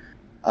here.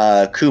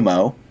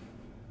 Kumo,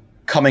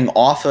 coming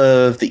off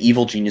of the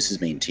Evil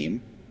Geniuses main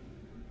team,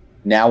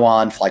 now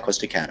on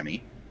FlyQuest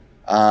Academy.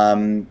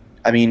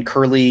 I mean,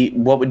 Curly,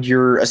 what would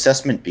your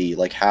assessment be?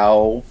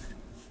 How,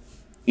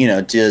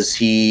 does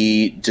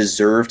he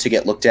deserve to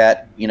get looked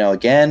at,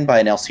 again by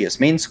an LCS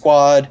main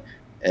squad?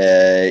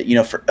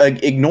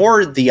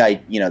 Ignore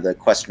the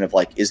question of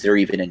is there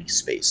even any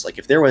space?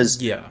 If there was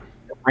a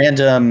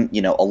random,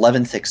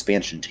 11th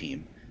expansion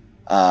team,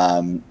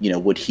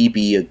 would he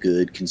be a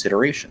good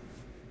consideration?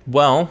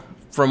 Well,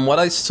 from what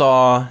I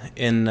saw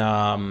in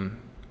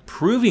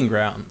Proving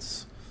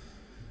Grounds,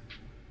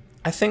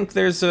 I think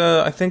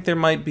there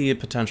might be a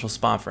potential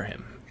spot for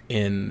him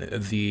in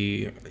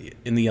the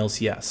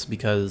LCS,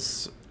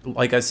 because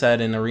like I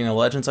said in Arena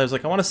Legends, I was I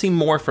want to see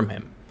more from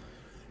him.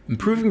 In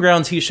Proving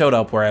Grounds, he showed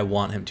up where I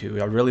want him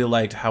to. I really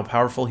liked how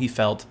powerful he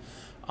felt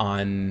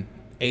on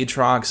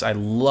Aatrox. I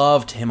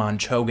loved him on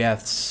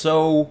Cho'Gath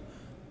so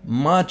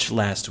much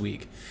last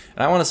week.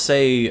 And I want to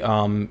say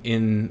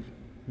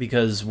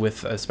because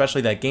with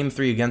especially that Game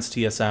 3 against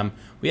TSM,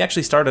 we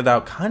actually started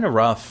out kind of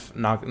rough,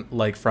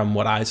 from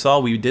what I saw.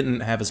 We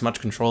didn't have as much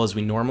control as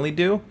we normally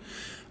do.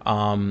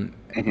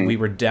 We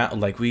were down,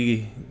 like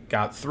we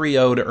got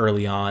 3-0'd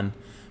early on,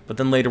 but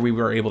then later we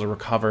were able to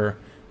recover.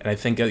 And I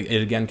think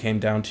it again came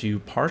down to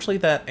partially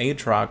that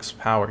Aatrox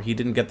power. He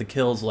didn't get the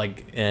kills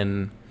like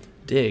in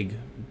Dig,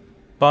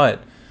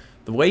 but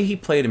the way he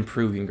played in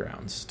Proving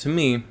Grounds, to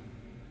me,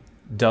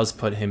 does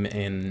put him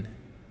in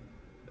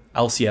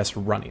LCS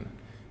running.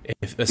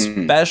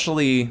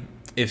 Especially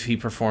if he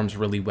performs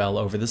really well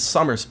over the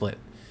summer split.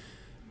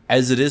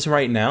 As it is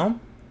right now,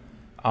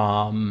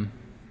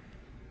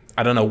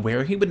 I don't know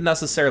where he would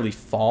necessarily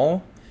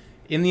fall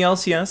in the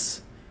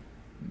LCS.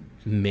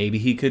 Maybe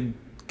he could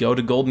go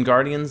to Golden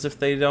Guardians if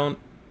they don't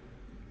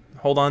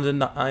hold on to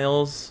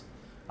Niles.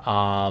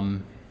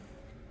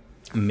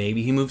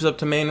 Maybe he moves up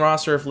to main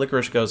roster if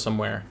Licorice goes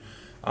somewhere.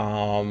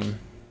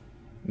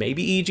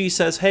 Maybe EG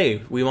says,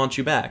 "Hey, we want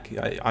you back."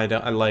 I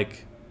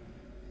like.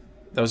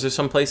 Those are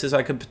some places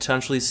I could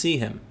potentially see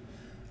him.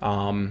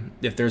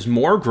 If there's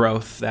more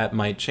growth, that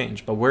might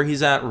change. But where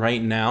he's at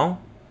right now,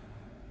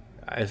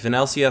 if an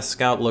LCS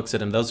scout looks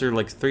at him, those are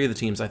like 3 of the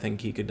teams I think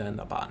he could end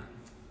up on.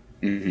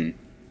 Mm-hmm.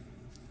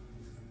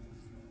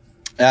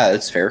 Yeah,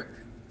 that's fair.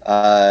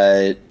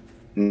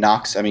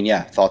 Nox, I mean,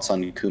 yeah, thoughts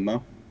on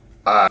Kumo?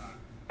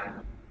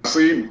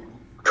 Honestly,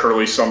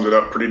 Curly summed it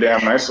up pretty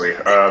damn nicely.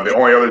 The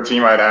only other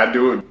team I'd add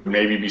to it would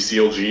maybe be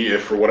CLG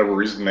if for whatever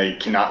reason they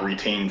cannot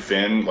retain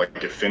Finn.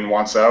 Like if Finn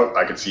wants out,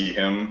 I could see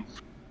him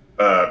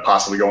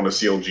possibly going to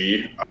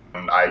CLG.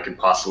 And I could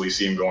possibly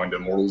see him going to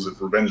Immortals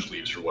if Revenge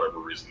leaves for whatever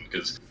reason.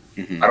 Because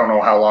I don't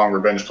know how long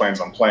Revenge plans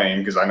on playing,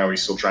 because I know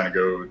he's still trying to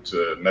go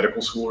to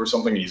medical school or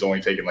something. He's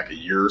only taken like a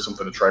year or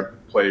something to try to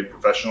play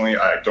professionally.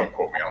 Don't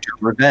quote me on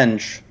that.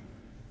 Revenge.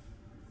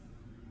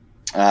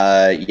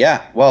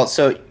 Yeah, well,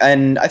 so,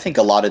 and I think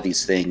a lot of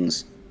these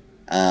things,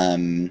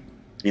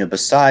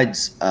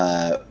 besides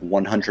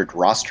 100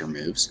 roster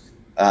moves,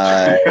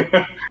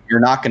 you're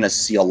not going to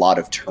see a lot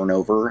of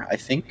turnover, I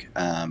think,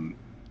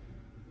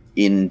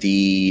 in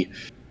the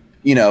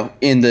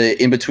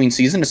in-between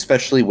season,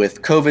 especially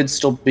with COVID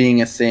still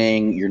being a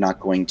thing. You're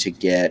not going to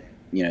get,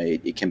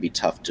 it can be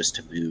tough just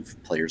to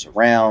move players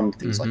around,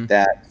 things like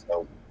that.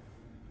 So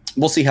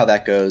we'll see how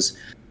that goes.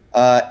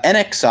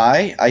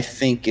 NXI, I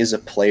think, is a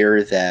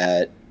player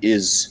that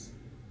is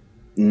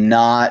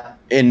not,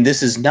 and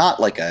this is not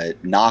like a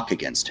knock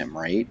against him,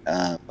 right?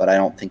 But I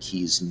don't think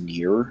he's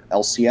near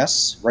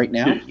LCS right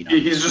now.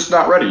 He's just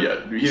not ready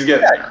yet. He's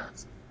getting there.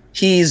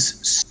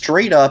 He's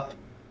straight up,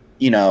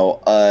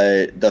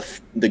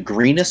 the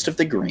greenest of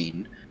the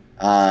green.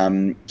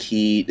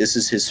 This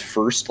is his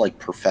first like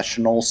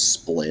professional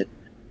split.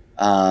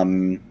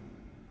 And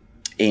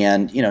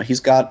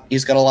he's got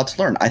a lot to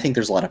learn. I think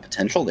there's a lot of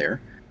potential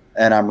there.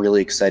 And I'm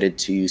really excited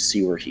to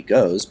see where he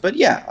goes. But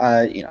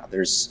yeah,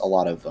 there's a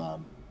lot of,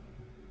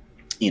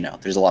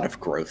 there's a lot of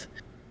growth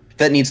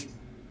that needs.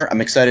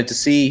 I'm excited to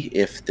see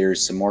if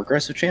there's some more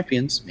aggressive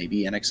champions.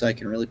 Maybe NXI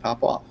can really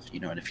pop off.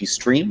 And if he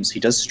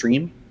does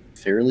stream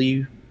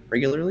fairly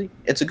regularly.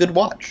 It's a good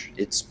watch.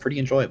 It's pretty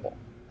enjoyable.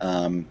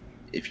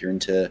 If you're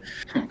into,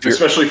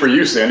 especially for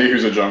you, Sandy,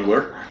 who's a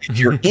jungler. If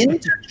you're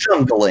into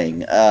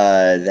jungling,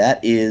 that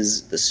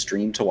is the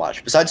stream to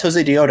watch. Besides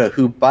Jose Deoda,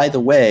 who, by the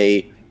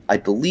way, I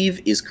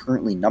believe is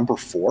currently number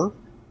 4.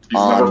 He's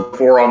number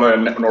 4 on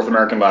the North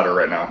American ladder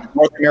right now.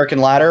 North American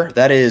ladder,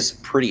 that is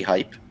pretty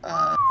hype.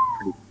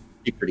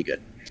 Pretty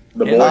good.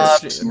 The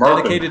boys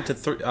dedicated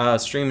to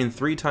streaming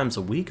 3 times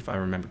a week, if I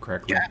remember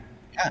correctly.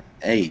 Yeah.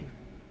 Hey,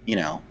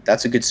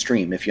 that's a good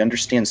stream. If you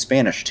understand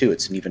Spanish too,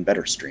 it's an even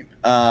better stream.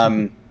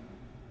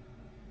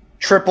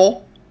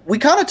 Triple, we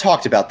kind of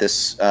talked about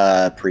this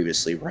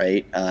previously,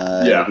 right?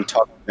 Yeah. We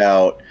talked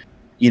about,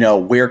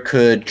 where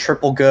could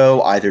Triple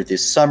go either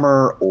this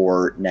summer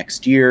or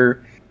next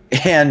year.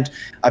 And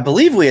I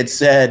believe we had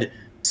said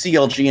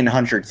CLG and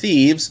 100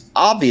 Thieves,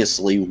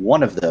 obviously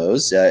one of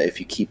those, if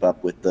you keep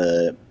up with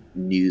the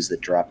news that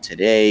dropped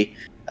today,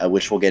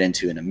 which we'll get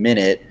into in a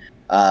minute.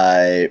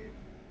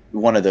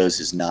 One of those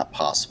is not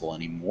possible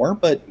anymore,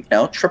 but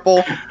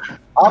Triple,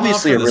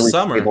 obviously a really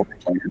stable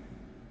player.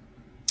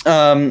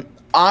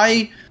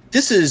 I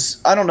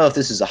don't know if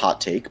this is a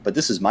hot take, but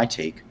this is my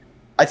take.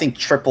 I think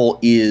Triple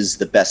is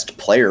the best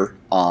player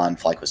on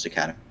FlyQuest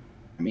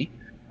Academy.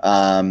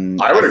 I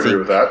would agree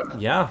with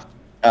that. Yeah.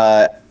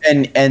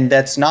 And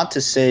that's not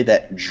to say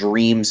that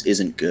Dreams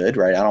isn't good,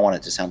 right? I don't want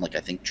it to sound like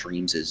I think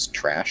Dreams is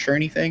trash or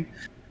anything.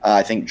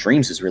 I think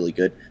Dreams is really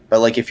good,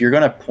 but like if you're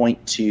gonna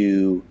point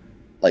to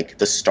like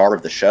the star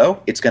of the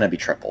show, it's gonna be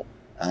Triple.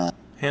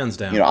 Hands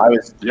down.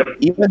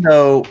 Even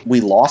though we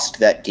lost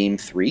that game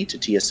 3 to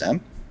TSM,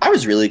 I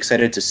was really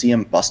excited to see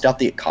him bust out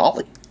the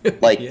Akali.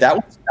 Like that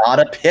was not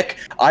a pick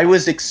I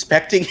was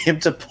expecting him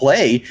to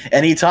play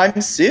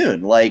anytime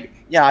soon. Like,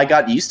 yeah, I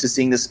got used to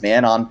seeing this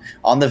man on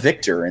the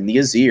Victor and the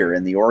Azir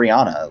and the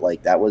Orianna.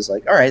 Like that was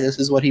like, all right, this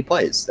is what he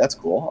plays. That's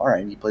cool. All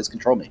right, he plays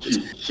control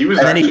mages. He was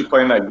actually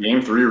playing that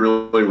game 3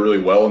 really, really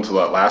well until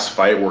that last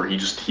fight where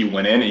he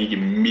went in and he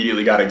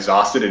immediately got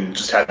exhausted and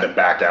just had to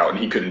back out and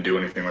he couldn't do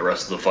anything the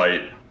rest of the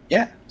fight.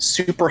 Yeah,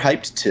 super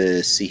hyped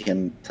to see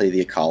him play the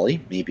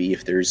Akali. Maybe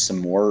if there's some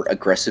more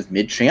aggressive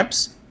mid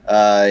champs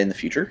in the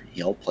future,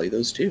 he'll play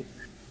those too.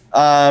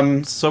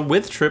 So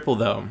with Triple,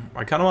 though,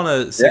 I kind of want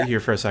to sit here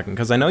for a second,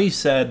 because I know you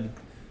said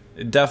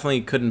it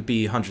definitely couldn't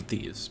be 100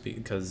 Thieves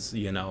because,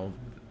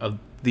 of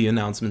the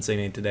announcements they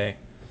made today.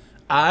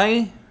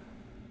 I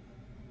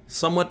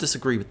somewhat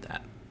disagree with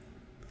that.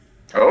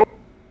 Oh?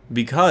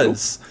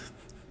 Because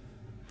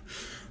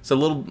it's a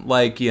little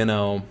like,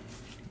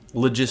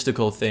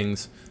 logistical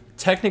things.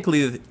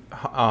 Technically,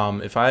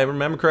 if I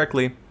remember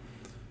correctly,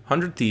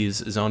 100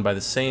 Thieves is owned by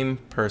the same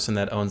person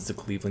that owns the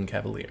Cleveland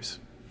Cavaliers.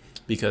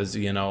 Because,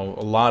 a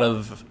lot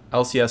of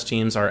LCS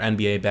teams are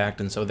NBA backed,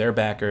 and so their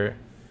backer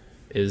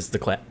is the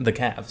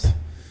Cavs.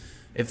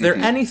 If they're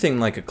anything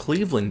like a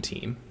Cleveland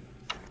team,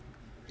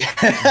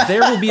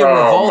 there will be a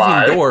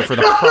revolving door for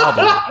the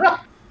problem.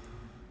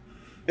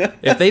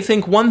 If they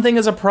think one thing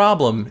is a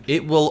problem,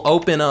 it will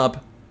open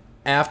up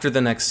after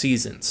the next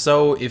season.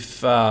 So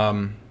if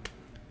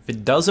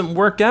it doesn't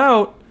work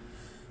out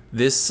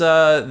this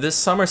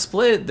summer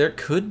split, there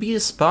could be a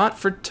spot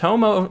for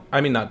Triple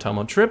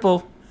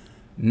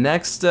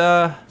next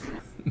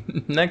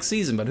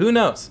season, but who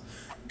knows?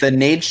 The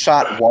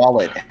Nadeshot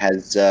wallet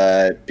has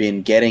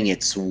been getting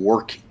its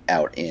work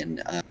out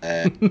in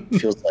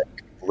feels like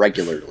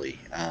regularly.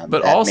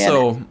 But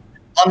also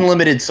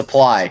unlimited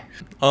supply.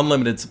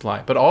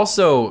 But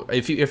also,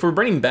 if we're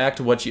bringing back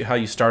to how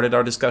you started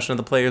our discussion of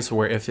the players,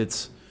 where if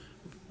it's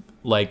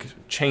like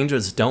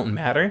changes don't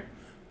matter,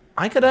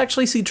 I could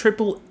actually see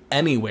Triple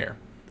anywhere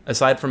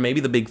aside from maybe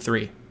the big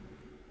three.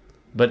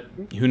 But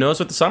who knows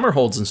what the summer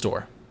holds in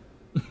store?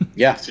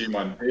 Yeah. See him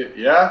on.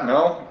 Yeah,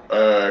 no,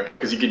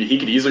 because he could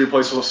easily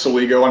replace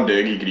Soligo on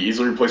Dig. He could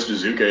easily replace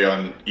Jizuke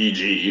on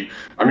EG.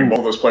 I mean, both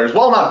of those players,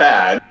 while not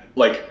bad,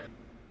 like.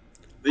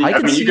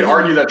 I mean, you could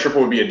argue that Triple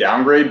would be a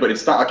downgrade, but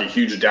it's not like a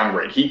huge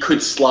downgrade. He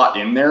could slot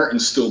in there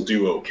and still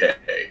do okay.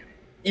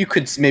 You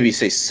could maybe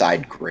say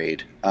side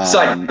grade.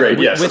 Side grade,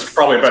 yes. That's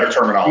probably a better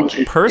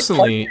terminology.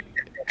 Personally,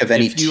 of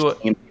any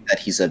team that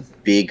he's a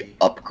big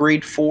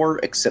upgrade for,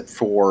 except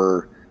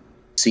for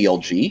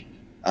CLG.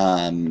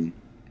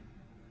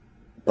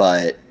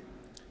 But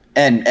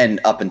and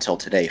up until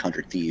today,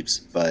 100 Thieves.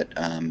 But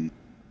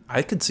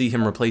I could see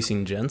him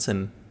replacing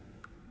Jensen.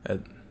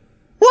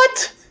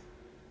 What?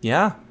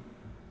 Yeah.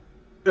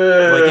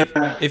 Like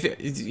if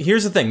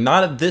here's the thing,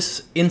 not at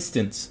this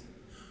instance,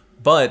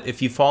 but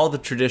if you follow the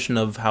tradition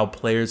of how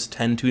players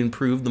tend to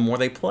improve the more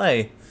they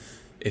play,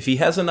 if he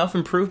has enough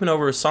improvement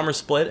over a summer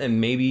split, and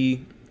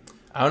maybe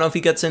I don't know if he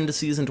gets into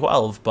season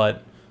 12,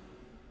 but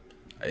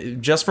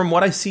just from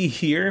what I see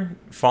here,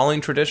 following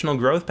traditional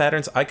growth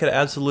patterns, I could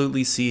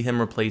absolutely see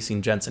him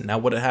replacing Jensen. Now,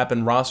 would it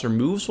happen roster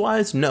moves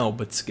wise? No,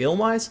 but skill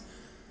wise,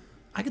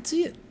 I could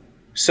see it.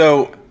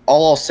 So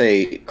all I'll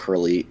say,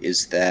 Curly,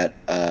 is that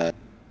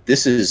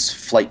this is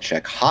Flight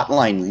Check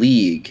Hotline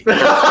League.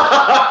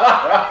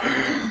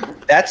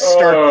 That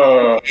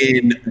started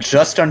in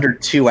just under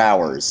 2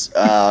 hours.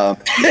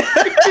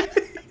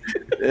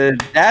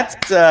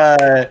 That's.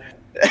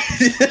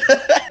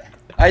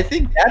 I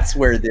think that's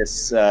where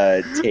this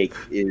take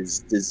is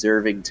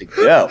deserving to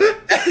go.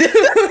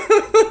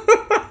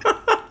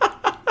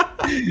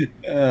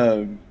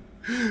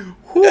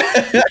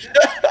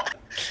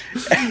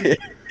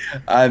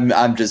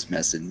 I'm just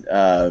messing.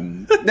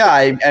 No,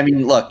 I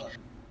mean, look.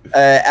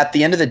 At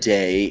the end of the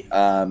day,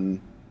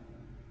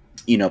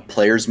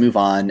 players move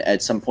on.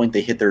 At some point,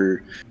 they hit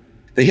their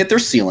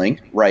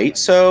ceiling, right?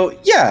 So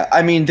yeah,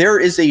 I mean, there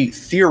is a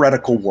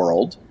theoretical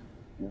world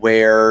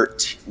where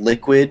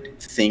Liquid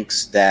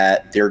thinks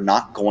that they're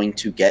not going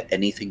to get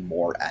anything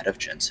more out of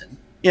Jensen.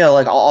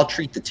 Like I'll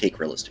treat the take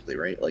realistically,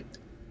 right? Like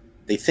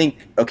they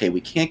think, okay,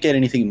 we can't get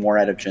anything more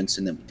out of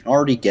Jensen than we can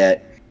already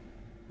get.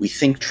 We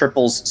think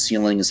Triple's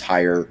ceiling is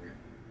higher,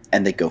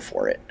 and they go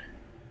for it.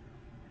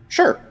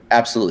 Sure,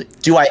 absolutely.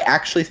 Do I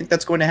actually think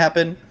that's going to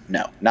happen?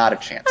 No, not a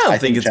chance. I don't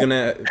think it's going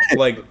to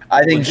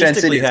I think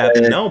Jensen is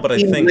happen. No, but I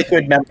think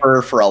Liquid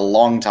member for a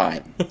long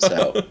time.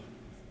 So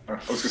I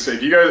was gonna say,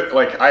 if you guys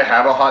I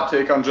have a hot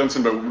take on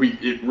Jensen, but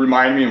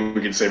remind me, and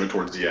we can save it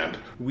towards the end.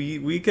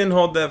 We can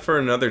hold that for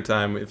another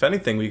time. If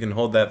anything, we can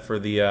hold that for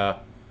the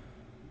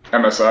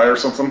MSI or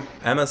something.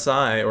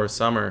 MSI or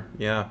Summer,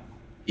 yeah.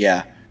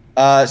 Yeah.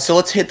 So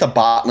let's hit the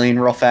bot lane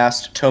real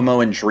fast.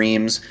 Tomo and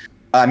Dreams.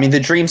 I mean, the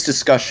Dreams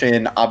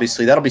discussion,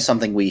 obviously, that'll be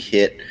something we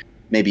hit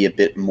maybe a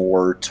bit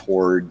more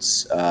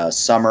towards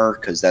Summer,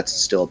 because that's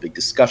still a big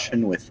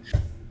discussion with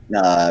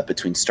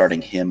between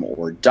starting him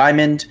or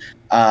Diamond.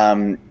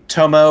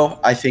 Tomo,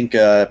 I think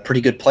a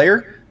pretty good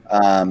player.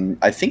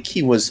 I think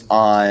he was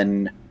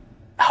on...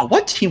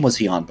 what team was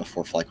he on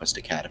before FlyQuest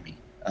Academy?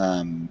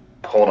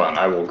 Hold on,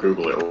 I will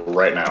Google it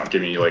right now.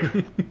 Give me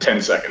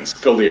 10 seconds.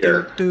 Fill the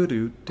air.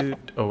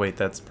 Oh wait,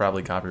 that's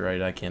probably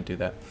copyrighted. I can't do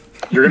that.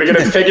 You're gonna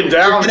get it taken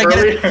down. We're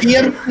gonna get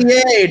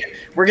DMCA'd.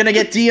 We're gonna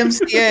get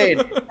DMCA'd.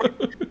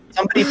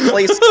 Somebody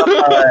play some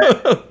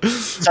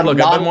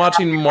Look, I've been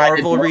watching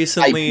Marvel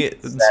recently,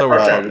 so we're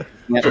okay.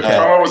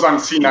 Tomo was on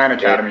C9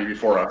 Academy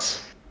before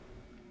us.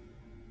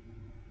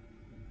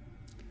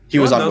 He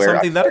was on where?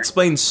 Something that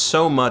explains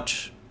so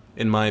much,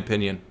 in my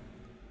opinion.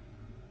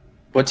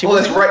 What team? Oh,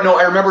 was that's it? right. No,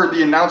 I remember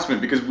the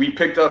announcement because we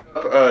picked up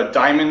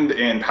Diamond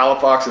and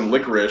Palafox and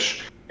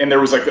Licorice, and there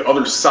was like the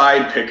other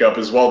side pickup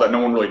as well that no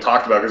one really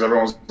talked about because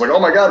everyone was like, "Oh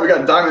my God, we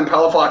got Diamond,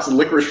 Palafox, and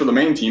Licorice for the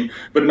main team."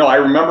 But no, I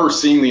remember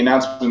seeing the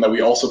announcement that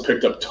we also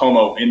picked up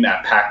Tomo in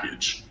that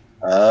package.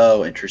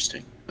 Oh,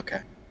 interesting.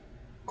 Okay,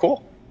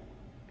 cool.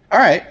 All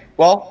right.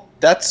 Well,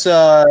 that's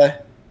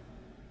the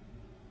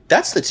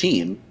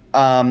team.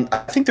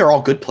 I think they're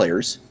all good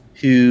players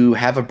who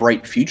have a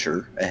bright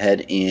future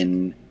ahead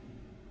in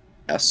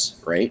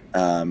LCS, right?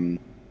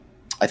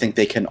 I think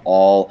they can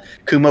all.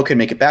 Kumo can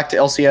make it back to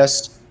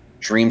LCS.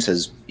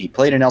 Dreams he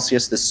played in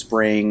LCS this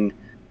spring.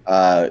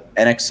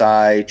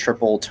 NXI,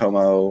 Triple,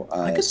 Tomo.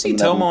 I could see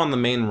Tomo on the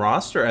main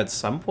roster at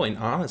some point,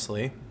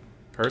 honestly.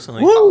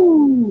 Personally.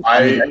 Woo!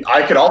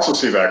 I could also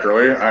see that,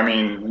 Curly. I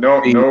mean,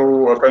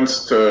 no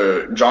offense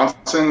to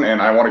Johnson,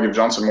 and I want to give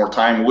Johnson more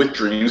time with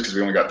Dreams because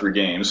we only got 3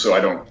 games, so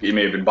it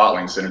may have been bot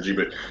lane synergy,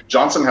 but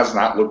Johnson has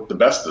not looked the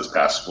best this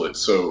past split.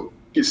 So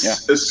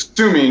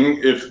assuming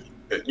if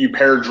you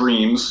pair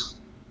Dreams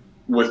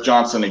with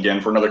Johnson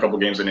again for another couple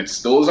games and it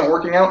still isn't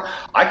working out,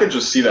 I could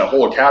just see that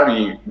whole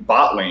Academy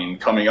bot lane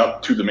coming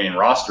up to the main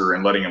roster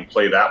and letting him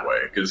play that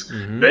way because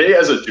they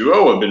as a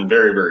duo have been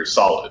very, very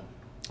solid.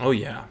 Oh,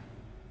 yeah.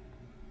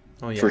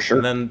 Oh, yeah. For sure.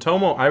 And then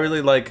Tomo, I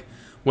really like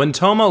when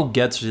Tomo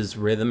gets his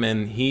rhythm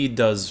in, he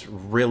does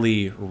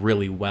really,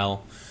 really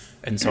well.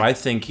 And so I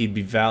think he'd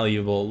be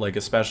valuable, like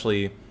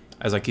especially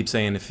as I keep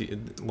saying,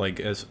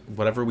 as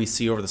whatever we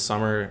see over the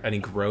summer, any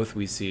growth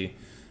we see,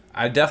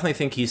 I definitely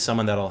think he's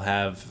someone that'll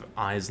have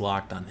eyes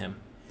locked on him.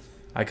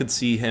 I could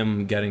see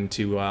him getting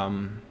to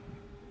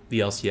the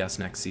LCS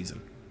next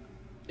season.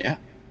 Yeah.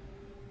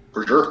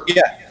 For sure.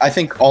 Yeah, I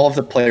think all of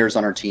the players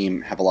on our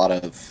team have a lot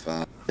of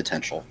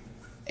potential.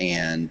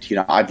 And,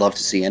 I'd love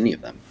to see any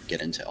of them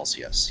get into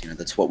LCS.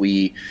 That's what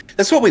we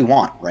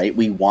want, right?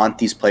 We want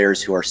these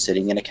players who are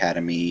sitting in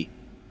Academy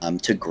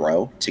to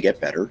grow, to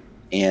get better,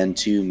 and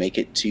to make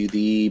it to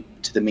the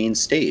main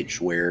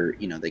stage where,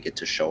 they get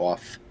to show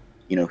off,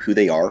 who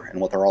they are and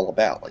what they're all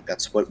about. Like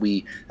that's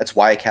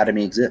why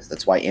Academy exists.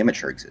 That's why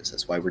Amateur exists.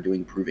 That's why we're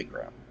doing Proving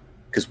Ground.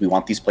 Because we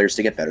want these players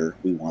to get better.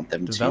 We want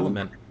them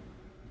development.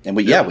 And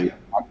we want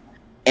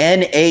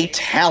NA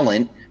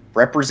talent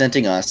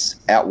representing us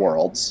at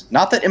Worlds.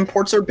 Not that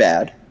imports are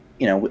bad.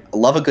 I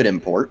love a good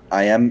import.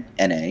 I am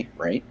NA,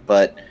 right?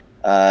 But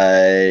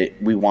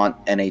we want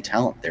NA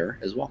talent there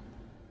as well.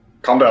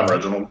 Calm down,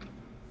 Reginald.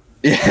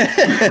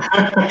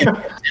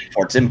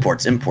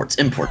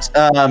 Imports.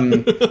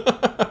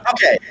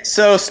 Okay,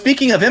 so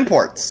speaking of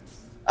imports,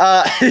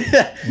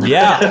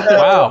 yeah,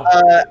 wow.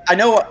 I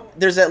know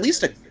there's at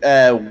least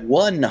a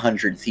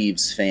 100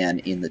 Thieves fan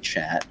in the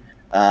chat.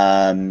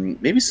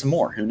 Maybe some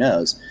more, who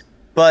knows?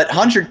 But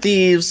 100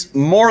 Thieves,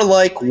 more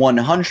like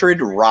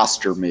 100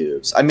 roster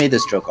moves. I made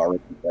this joke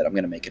already, but I'm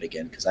going to make it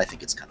again because I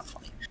think it's kind of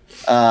funny.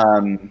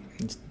 A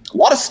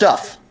lot of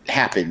stuff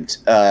happened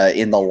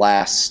in the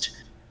last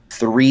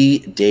 3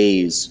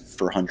 days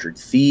for 100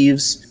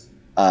 Thieves.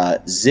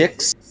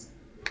 Zix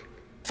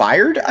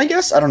fired, I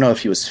guess? I don't know if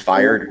he was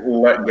fired.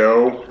 Let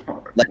go.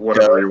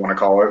 Whatever you want to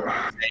call it.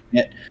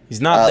 He's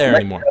not there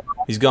anymore.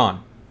 He's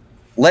gone.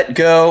 Let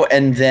go,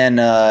 and then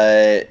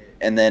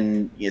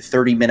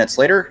 30 minutes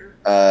later,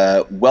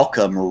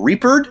 welcome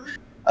Reapered.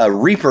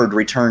 Reapered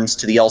returns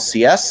to the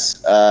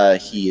LCS.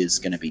 He is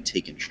going to be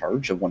taking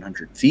charge of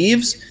 100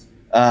 Thieves.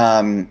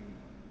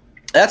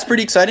 That's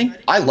pretty exciting.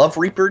 I love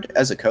Reapered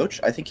as a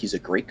coach. I think he's a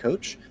great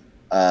coach.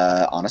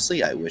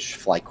 Honestly, I wish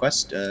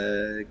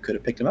FlyQuest could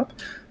have picked him up.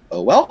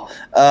 Oh well.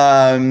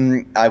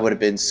 I would have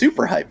been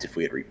super hyped if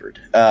we had Reapered.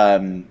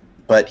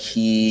 But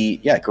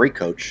great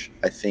coach.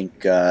 I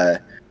think,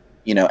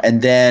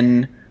 and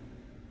then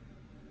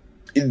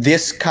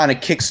this kind of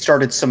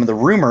kickstarted some of the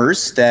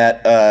rumors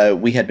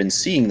that we had been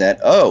seeing that,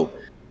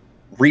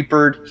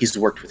 Reapered, he's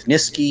worked with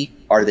Nisqy.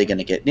 Are they going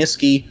to get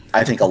Nisqy?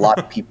 I think a lot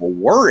of people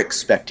were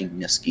expecting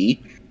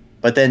Nisqy.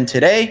 But then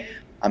today,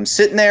 I'm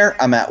sitting there,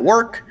 I'm at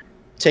work,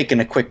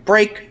 taking a quick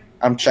break,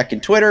 I'm checking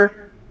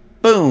Twitter.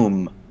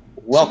 Boom.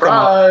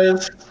 Welcome.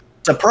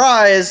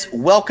 Surprise.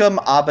 Welcome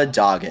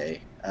Abbedagge.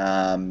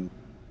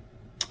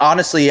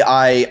 Honestly,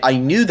 I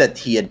knew that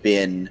he had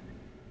been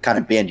kind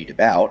of bandied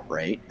about,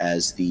 right,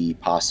 as the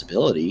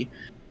possibility.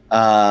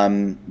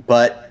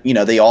 But,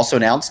 they also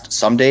announced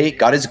someday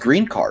got his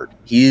green card.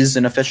 He's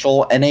an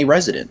official NA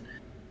resident.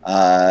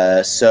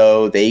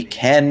 So they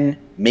can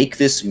make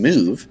this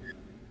move.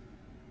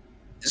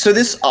 So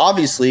this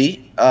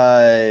obviously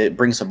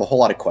brings up a whole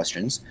lot of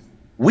questions.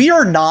 We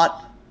are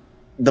not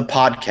the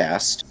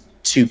podcast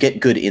to get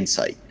good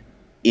insight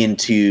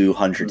into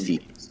 100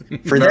 Thieves.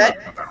 For that,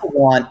 I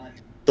want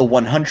the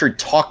 100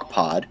 Talk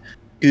Pod,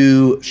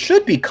 who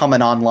should be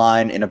coming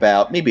online in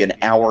about maybe an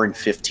hour and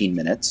 15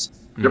 minutes.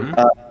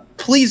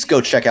 Please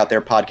go check out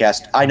their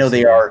podcast. I know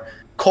they are.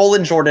 Cole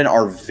and Jordan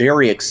are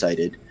very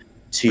excited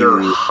to.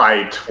 They're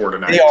hyped for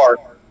tonight. They are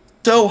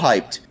so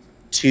hyped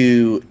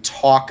to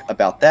talk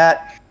about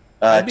that.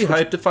 I'd be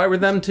hyped if I were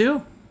them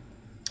too.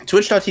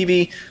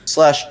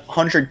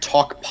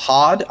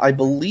 Twitch.tv/100talkpod, I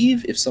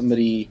believe, if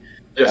somebody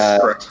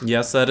Yes, correct.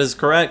 Yes, that is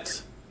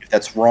correct. If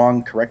that's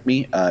wrong, correct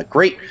me.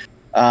 Great.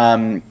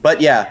 But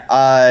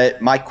yeah,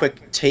 my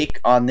quick take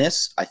on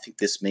this, I think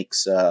this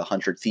makes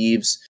 100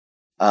 Thieves.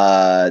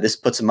 This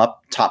puts them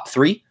up top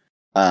 3.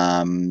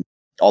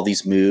 All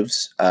these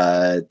moves,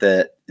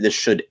 this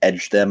should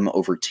edge them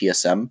over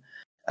TSM,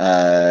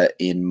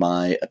 in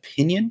my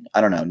opinion.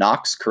 I don't know.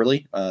 Nox,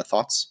 Curly,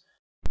 thoughts?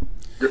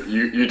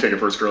 You take it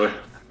first, Curly.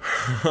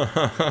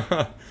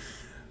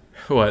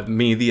 What,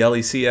 me, the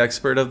LEC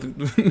expert of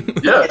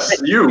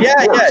Yes, you.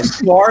 Yeah,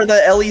 you are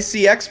the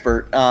LEC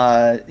expert.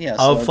 Yeah.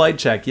 So. Flight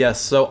Check,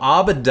 yes. So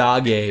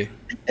Abbedagge.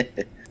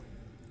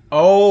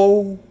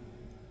 Oh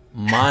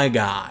my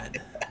God.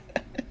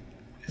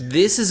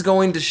 This is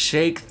going to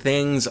shake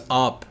things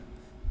up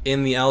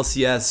in the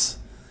LCS.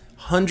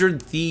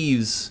 100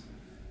 Thieves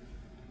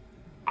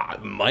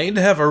might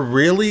have a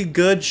really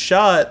good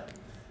shot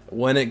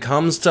when it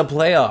comes to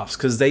playoffs,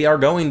 because they are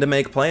going to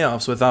make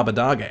playoffs with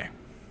Abbedagge.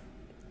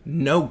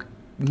 No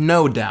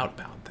doubt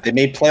about that. They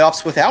made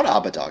playoffs without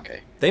Abbedagge.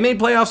 They made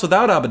playoffs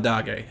without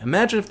Abbedagge.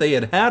 Imagine if they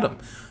had him.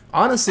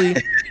 Honestly,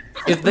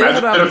 if they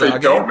had Abbedagge, if they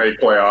don't make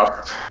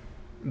playoffs,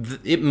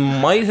 it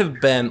might have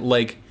been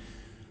like,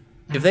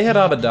 if they had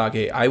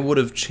Abbedagge, I would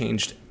have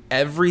changed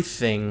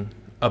everything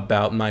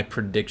about my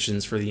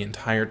predictions for the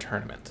entire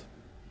tournament.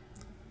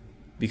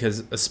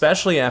 Because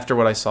especially after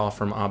what I saw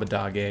from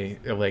Abbedagge,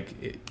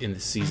 like in the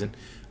season,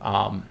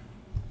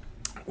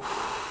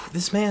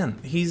 this man,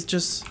 he's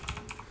just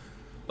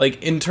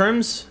like, in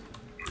terms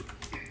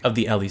of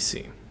the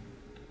LEC,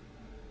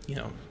 you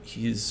know,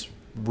 he's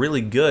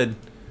really good,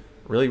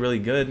 really, really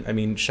good. I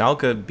mean,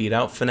 Schalke beat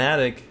out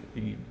Fnatic,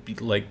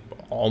 like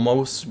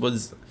almost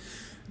was.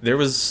 There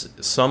was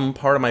some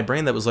part of my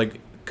brain that was like,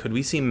 could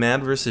we see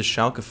Mad versus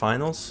Schalke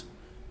finals?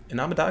 And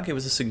Abbedagge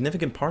was a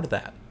significant part of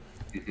that.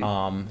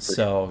 Mm-hmm.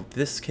 So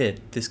this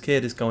kid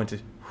is going to.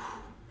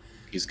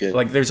 He's good.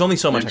 Like, there's only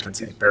so much I can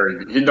say. He's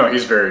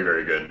very,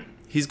 very good.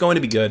 He's going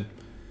to be good.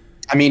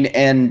 I mean,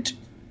 and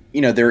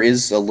you know, there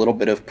is a little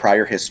bit of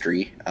prior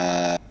history.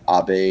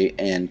 Abe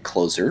and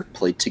Closer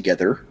played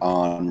together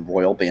on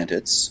Royal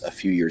Bandits a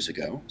few years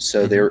ago,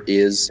 so there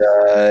is,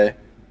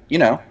 you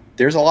know,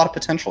 there's a lot of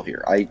potential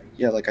here.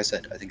 Like I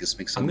said, I think this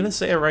makes sense. I'm gonna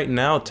say it right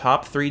now,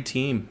 top 3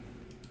 team.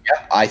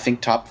 Yeah, I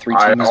think top 3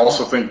 team. I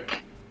also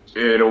think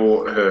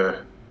it'll.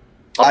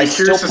 I'll be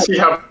curious to see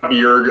how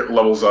Bjerg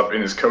levels up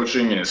in his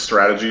coaching and his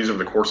strategies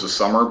over the course of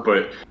summer,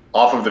 but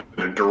off of the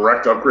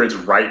direct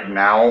upgrades right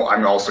now,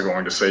 I'm also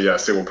going to say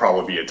yes, it will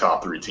probably be a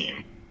top 3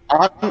 team.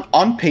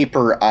 On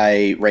paper,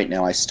 right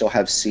now I still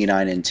have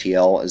C9 and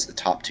TL as the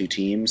top 2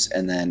 teams,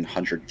 and then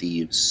 100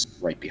 Thieves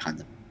right behind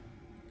them.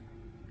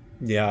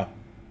 Yeah.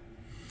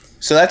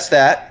 So that's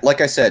that.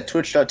 Like I said,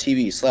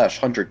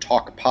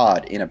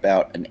 twitch.tv/100talkpod in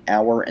about an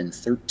hour and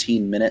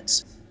 13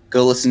 minutes.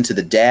 Go listen to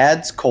the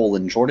dads, Cole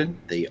and Jordan.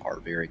 They are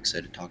very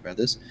excited to talk about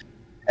this.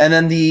 And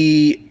then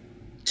the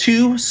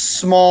 2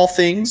 small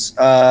things,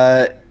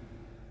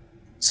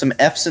 some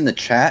Fs in the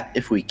chat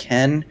if we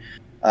can,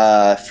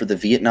 for the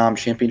Vietnam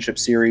Championship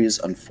Series.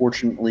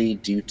 Unfortunately,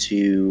 due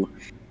to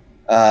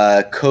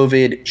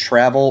COVID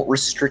travel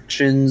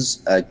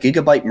restrictions,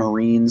 Gigabyte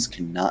Marines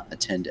cannot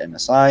attend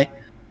MSI.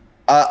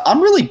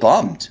 I'm really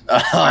bummed.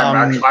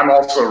 I'm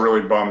also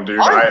really bummed, dude.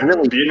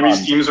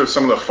 Vietnamese teams are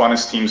some of the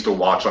funnest teams to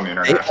watch on the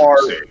international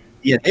stage.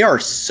 Yeah, they are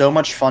so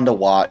much fun to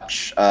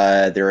watch.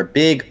 They're a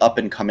big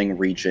up-and-coming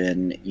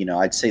region. You know,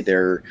 I'd say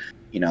they're,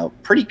 you know,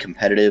 pretty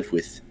competitive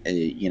with,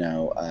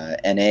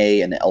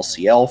 NA and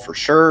LCL for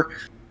sure.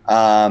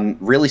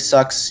 Really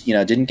sucks, you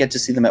know, didn't get to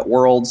see them at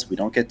Worlds. We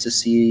don't get to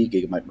see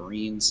Gigabyte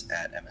Marines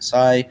at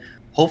MSI.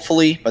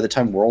 Hopefully, by the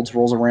time Worlds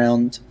rolls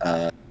around,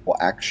 we'll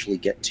actually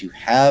get to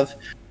have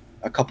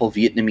a couple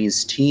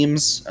Vietnamese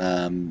teams.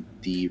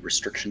 The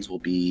restrictions will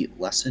be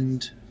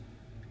lessened.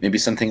 Maybe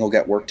something will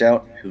get worked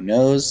out. Who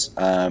knows?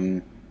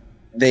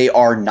 They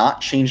are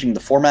not changing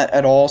the format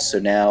at all. So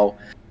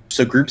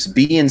groups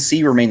B and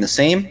C remain the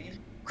same.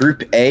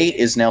 Group A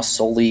is now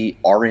solely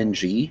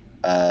RNG,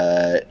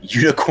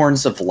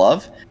 Unicorns of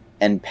Love,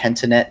 and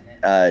Pentanet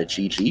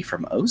GG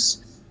from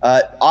OS.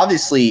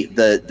 Obviously,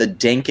 the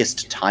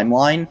dankest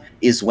timeline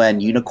is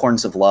when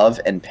Unicorns of Love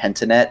and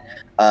Pentanet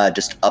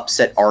just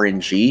upset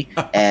RNG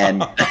and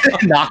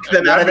knock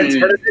them out of the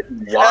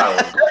tournament.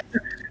 Wild.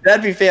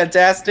 That'd be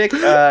fantastic.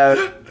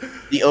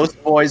 The OS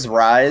boys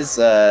rise,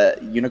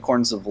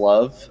 Unicorns of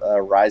Love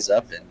rise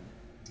up and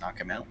knock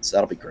them out. So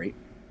that'll be great.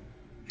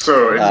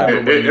 So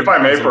if I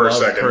may for a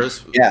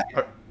second. Yeah.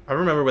 I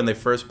remember when they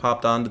first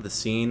popped onto the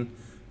scene,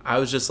 I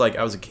was just like,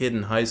 I was a kid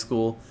in high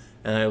school,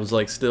 and I was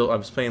like, I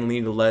was playing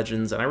League of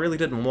Legends, and I really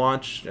didn't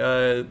watch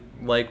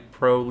like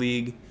Pro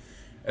League.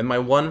 And my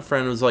one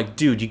friend was like,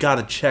 dude, you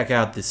gotta check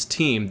out this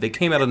team. They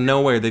came out of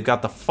nowhere. They've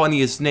got the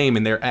funniest name,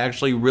 and they're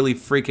actually really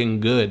freaking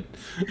good.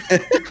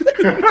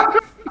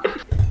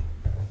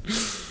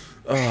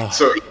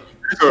 So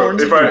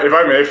if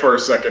I may for a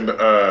second,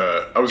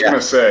 I was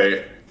gonna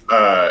say,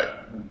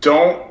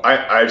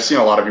 I've seen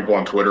a lot of people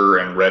on Twitter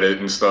and Reddit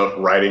and stuff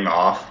writing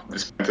off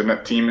this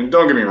Pentanet team, and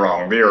don't get me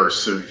wrong, they are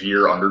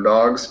severe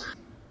underdogs.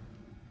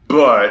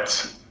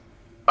 But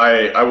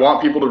I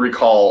want people to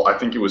recall, I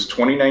think it was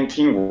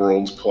 2019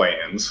 Worlds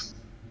play-ins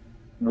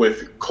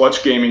with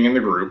Clutch Gaming in the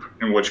group,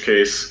 in which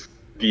case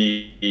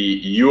the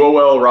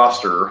UOL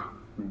roster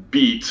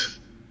beat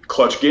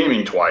Clutch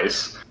Gaming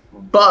twice,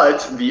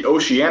 but the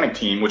Oceanic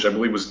team, which I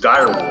believe was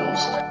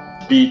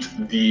Direwolves, beat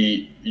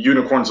the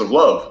Unicorns of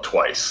Love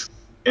twice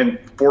and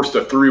forced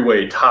a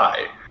three-way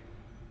tie.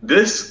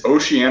 This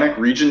Oceanic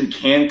region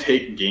can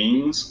take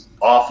games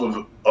off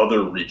of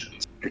other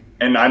regions.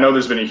 And I know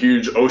there's been a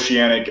huge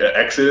Oceanic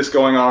exodus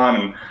going on,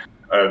 and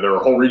their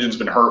whole region's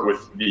been hurt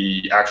with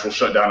the actual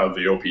shutdown of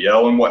the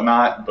OPL and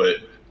whatnot, but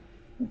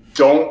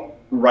don't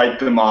write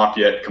them off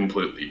yet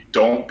completely.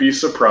 Don't be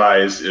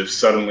surprised if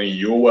suddenly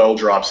UOL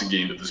drops a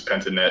game to this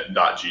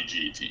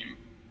Pentanet.gg team.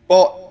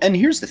 Well, and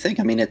here's the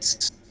thing. I mean,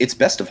 it's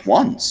best of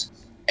ones.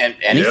 And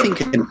anything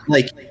can,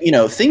 like, you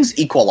know, things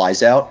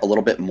equalize out a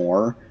little bit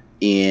more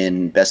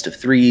in best of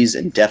threes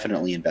and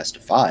definitely in best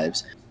of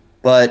fives.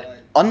 But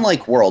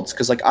unlike Worlds,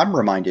 because, like, I'm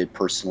reminded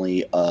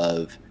personally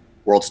of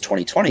Worlds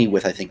 2020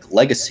 with, I think,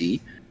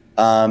 Legacy.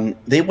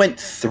 They went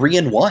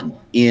 3-1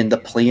 in the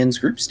play-ins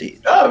group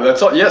stage.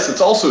 Oh, yes,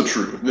 it's also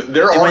true.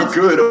 There are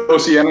good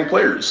Oceanic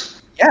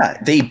players.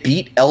 Yeah, they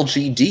beat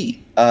LGD.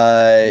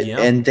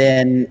 And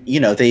then, you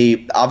know,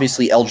 they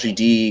obviously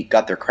LGD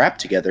got their crap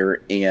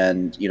together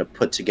and, you know,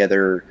 put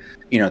together,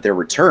 you know, their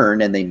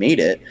return and they made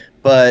it.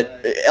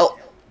 But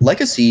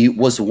Legacy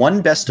was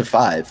one best of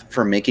five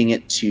for making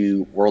it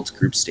to World's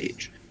group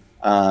stage.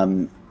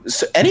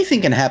 So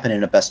anything can happen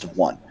in a best of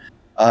one.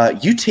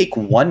 You take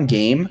one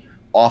game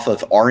off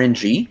of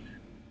RNG,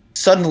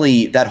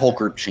 suddenly that whole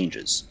group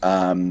changes.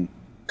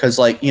 Because,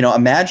 like, you know,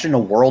 imagine a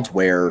world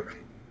where,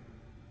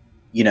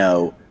 you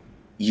know,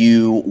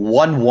 you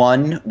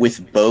 1-1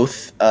 with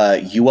both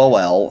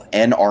UOL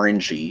and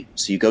RNG,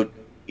 so you go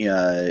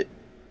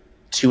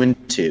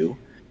 2-2.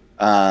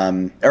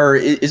 Or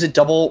is it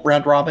double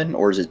round robin,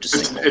 or is it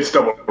just single? It's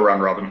double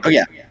round robin. Oh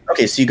yeah.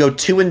 Okay, so you go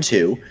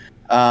 2-2.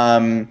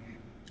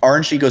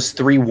 RNG goes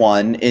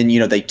 3-1, and, you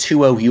know, they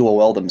 2-0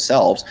 UOL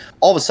themselves.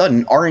 All of a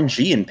sudden,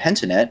 RNG and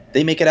Pentanet,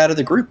 they make it out of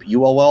the group.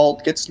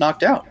 UOL gets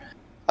knocked out.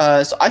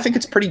 So I think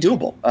it's pretty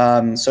doable.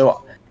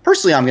 So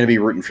personally, I'm going to be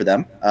rooting for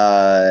them.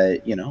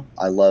 You know,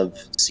 I love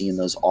seeing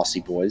those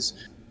Aussie boys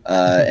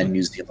and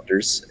New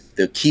Zealanders,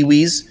 the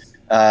Kiwis,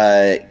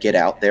 get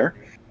out there.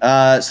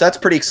 So that's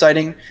pretty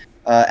exciting.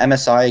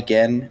 MSI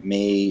again,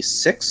 May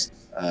 6th.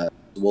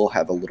 We'll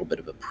have a little bit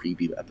of a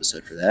preview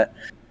episode for that.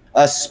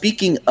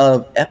 Speaking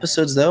of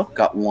episodes, though,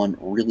 got one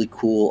really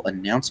cool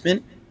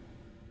announcement.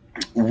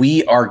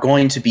 We are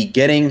going to be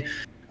getting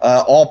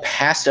all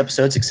past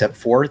episodes except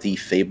for the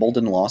Fabled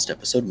and Lost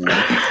episode 1.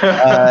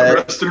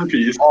 Rest in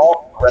peace.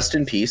 Rest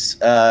in peace.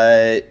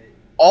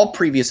 All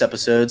previous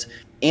episodes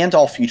and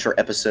all future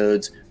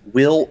episodes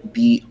will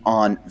be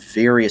on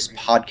various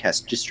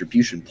podcast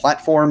distribution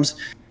platforms.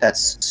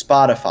 That's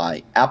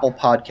Spotify, Apple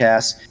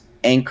Podcasts,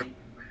 Anchor,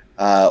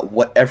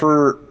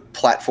 whatever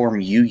platform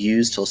you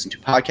use to listen to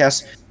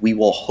podcasts. We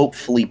will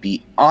hopefully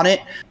be on it.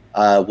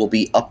 We'll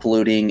be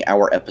uploading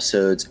our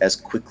episodes as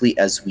quickly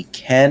as we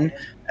can,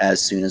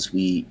 as soon as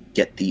we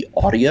get the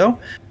audio.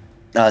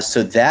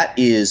 So that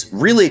is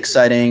really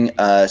exciting.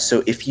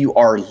 So if you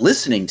are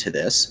listening to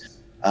this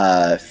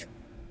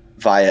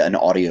via an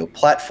audio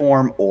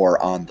platform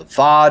or on the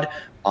VOD,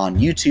 on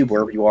YouTube,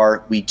 wherever you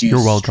are, we do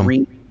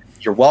stream.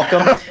 You're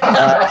welcome.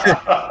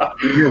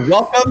 You're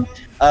welcome.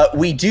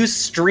 We do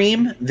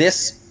stream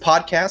this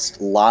podcast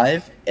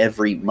live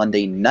every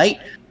Monday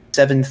night,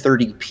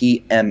 7:30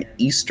 p.m.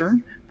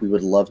 Eastern. We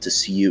would love to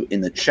see you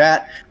in the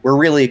chat. We're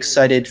really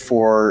excited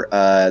for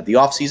the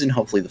off-season.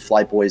 Hopefully the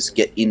Fly Boys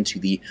get into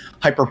the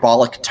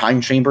hyperbolic time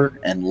chamber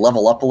and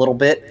level up a little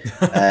bit.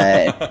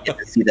 And get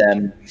to see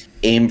them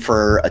aim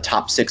for a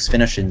top 6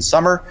 finish in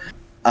summer.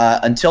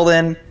 Until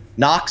then,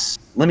 Knox,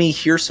 let me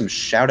hear some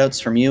shout-outs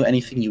from you.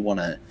 Anything you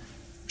want to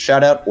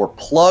shout out or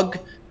plug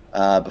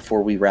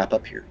before we wrap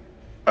up here?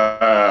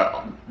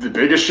 The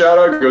biggest shout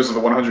out goes to the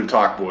 100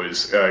 Talk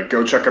Boys.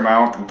 Go check them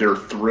out. They're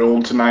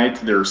thrilled tonight.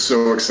 They're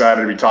so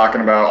excited to be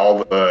talking about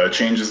all the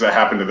changes that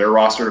happened to their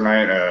roster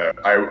tonight.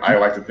 I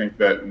like to think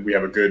that we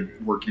have a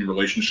good working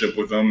relationship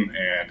with them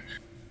and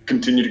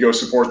continue to go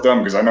support them,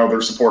 because I know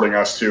they're supporting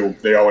us too.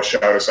 They always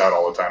shout us out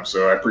all the time,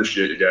 so I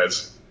appreciate you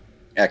guys.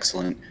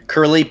 Excellent.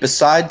 Curly,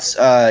 besides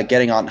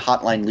getting on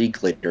Hotline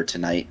League later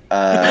tonight,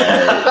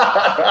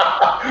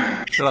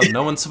 shut up,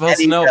 no one's supposed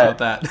to know about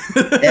that.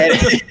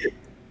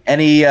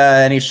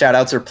 Any shout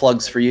outs or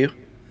plugs for you?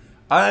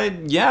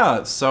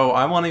 So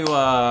I want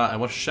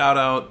to shout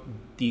out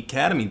the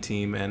Academy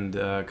team and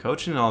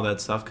coaching and all that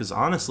stuff, because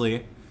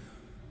honestly,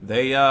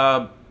 they did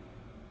a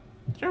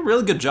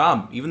really good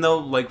job. Even though,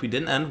 like, we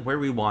didn't end where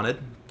we wanted,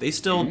 they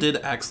still did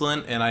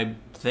excellent, and I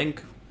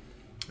think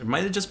there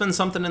might have just been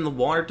something in the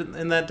water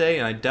in that day,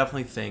 and I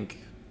definitely think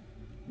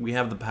we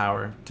have the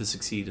power to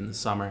succeed in the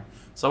summer.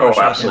 So I want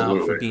to shout them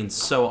out for being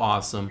so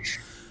awesome.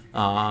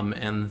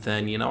 And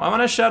then, you know, I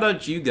want to shout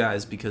out you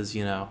guys, because,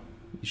 you know,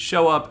 you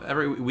show up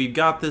we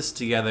got this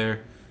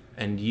together,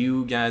 and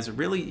you guys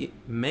really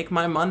make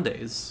my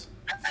Mondays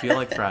Feel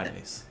like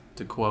Fridays,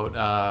 to quote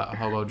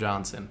Hobo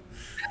Johnson.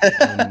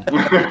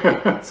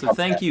 So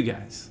thank you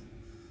guys.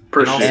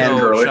 Appreciate and also, it,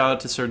 Curly. shout out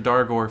to Sir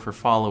Dargor for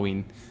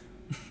following.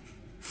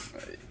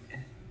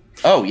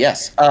 Oh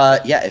yes,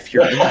 yeah. If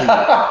you're in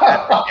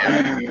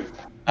the,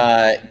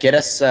 get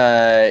us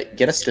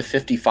to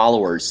 50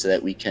 followers so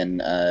that we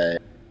can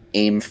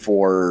aim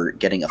for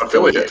getting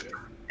affiliate.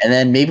 And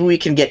then maybe we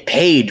can get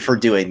paid for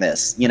doing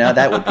this. You know,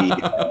 that would be.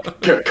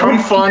 Come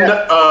fund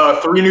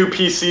 3 new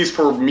PCs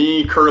for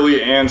me,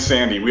 Curly, and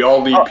Sandy. We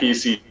all need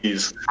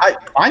PCs.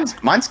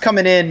 Mine's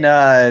coming in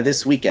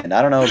this weekend.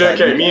 I don't know.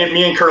 Okay,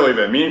 me and Curly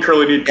then. Me and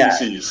Curly need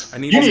PCs. I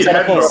need a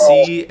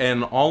PC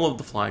and all of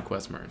the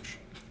FlyQuest merch.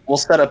 We'll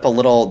set up a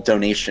little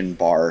donation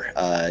bar.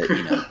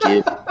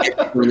 Give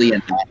Curly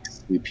and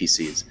Max new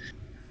PCs.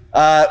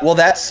 Well,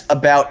 that's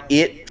about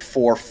it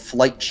for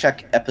Flight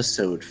Check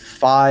episode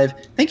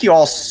 5. Thank you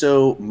all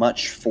so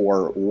much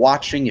for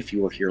watching. If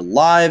you were here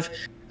live,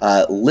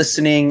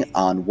 listening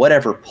on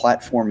whatever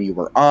platform you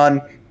were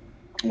on,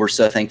 we're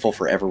so thankful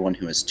for everyone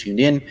who has tuned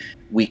in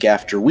week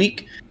after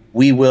week.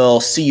 We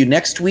will see you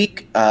next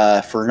week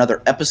for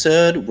another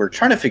episode. We're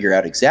trying to figure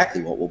out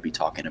exactly what we'll be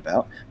talking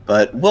about,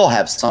 but we'll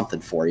have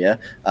something for you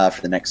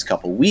for the next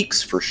couple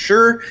weeks for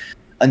sure.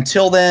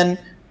 Until then,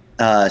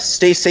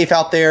 stay safe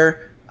out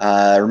there.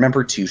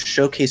 Remember to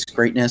showcase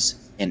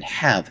greatness and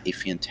have a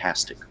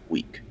fantastic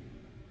week.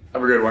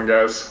 Have a good one,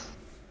 guys.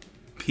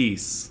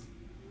 Peace.